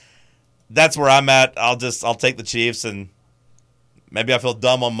him. That's where I'm at. I'll take the Chiefs, and maybe I feel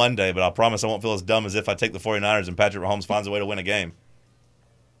dumb on Monday, but I promise I won't feel as dumb as if I take the 49ers and Patrick Mahomes finds a way to win a game.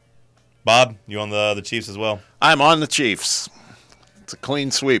 Bob, you on the Chiefs as well? I'm on the Chiefs. It's a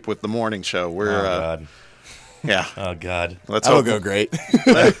clean sweep with the morning show. We're God. Yeah. Oh, God. That'll go great.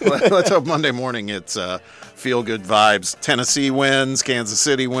 Let's hope Monday morning it's feel-good vibes. Tennessee wins. Kansas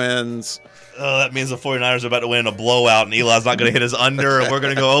City wins. Oh, that means the 49ers are about to win a blowout, and Eli's not going to hit his under, and we're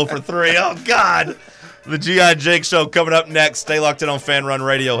going to go 0 for 3. Oh, God. The G.I. Jake Show coming up next. Stay locked in on Fan Run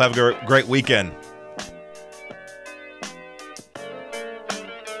Radio. Have a great weekend.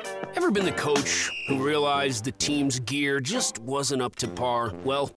 Ever been the coach who realized the team's gear just wasn't up to par? Well,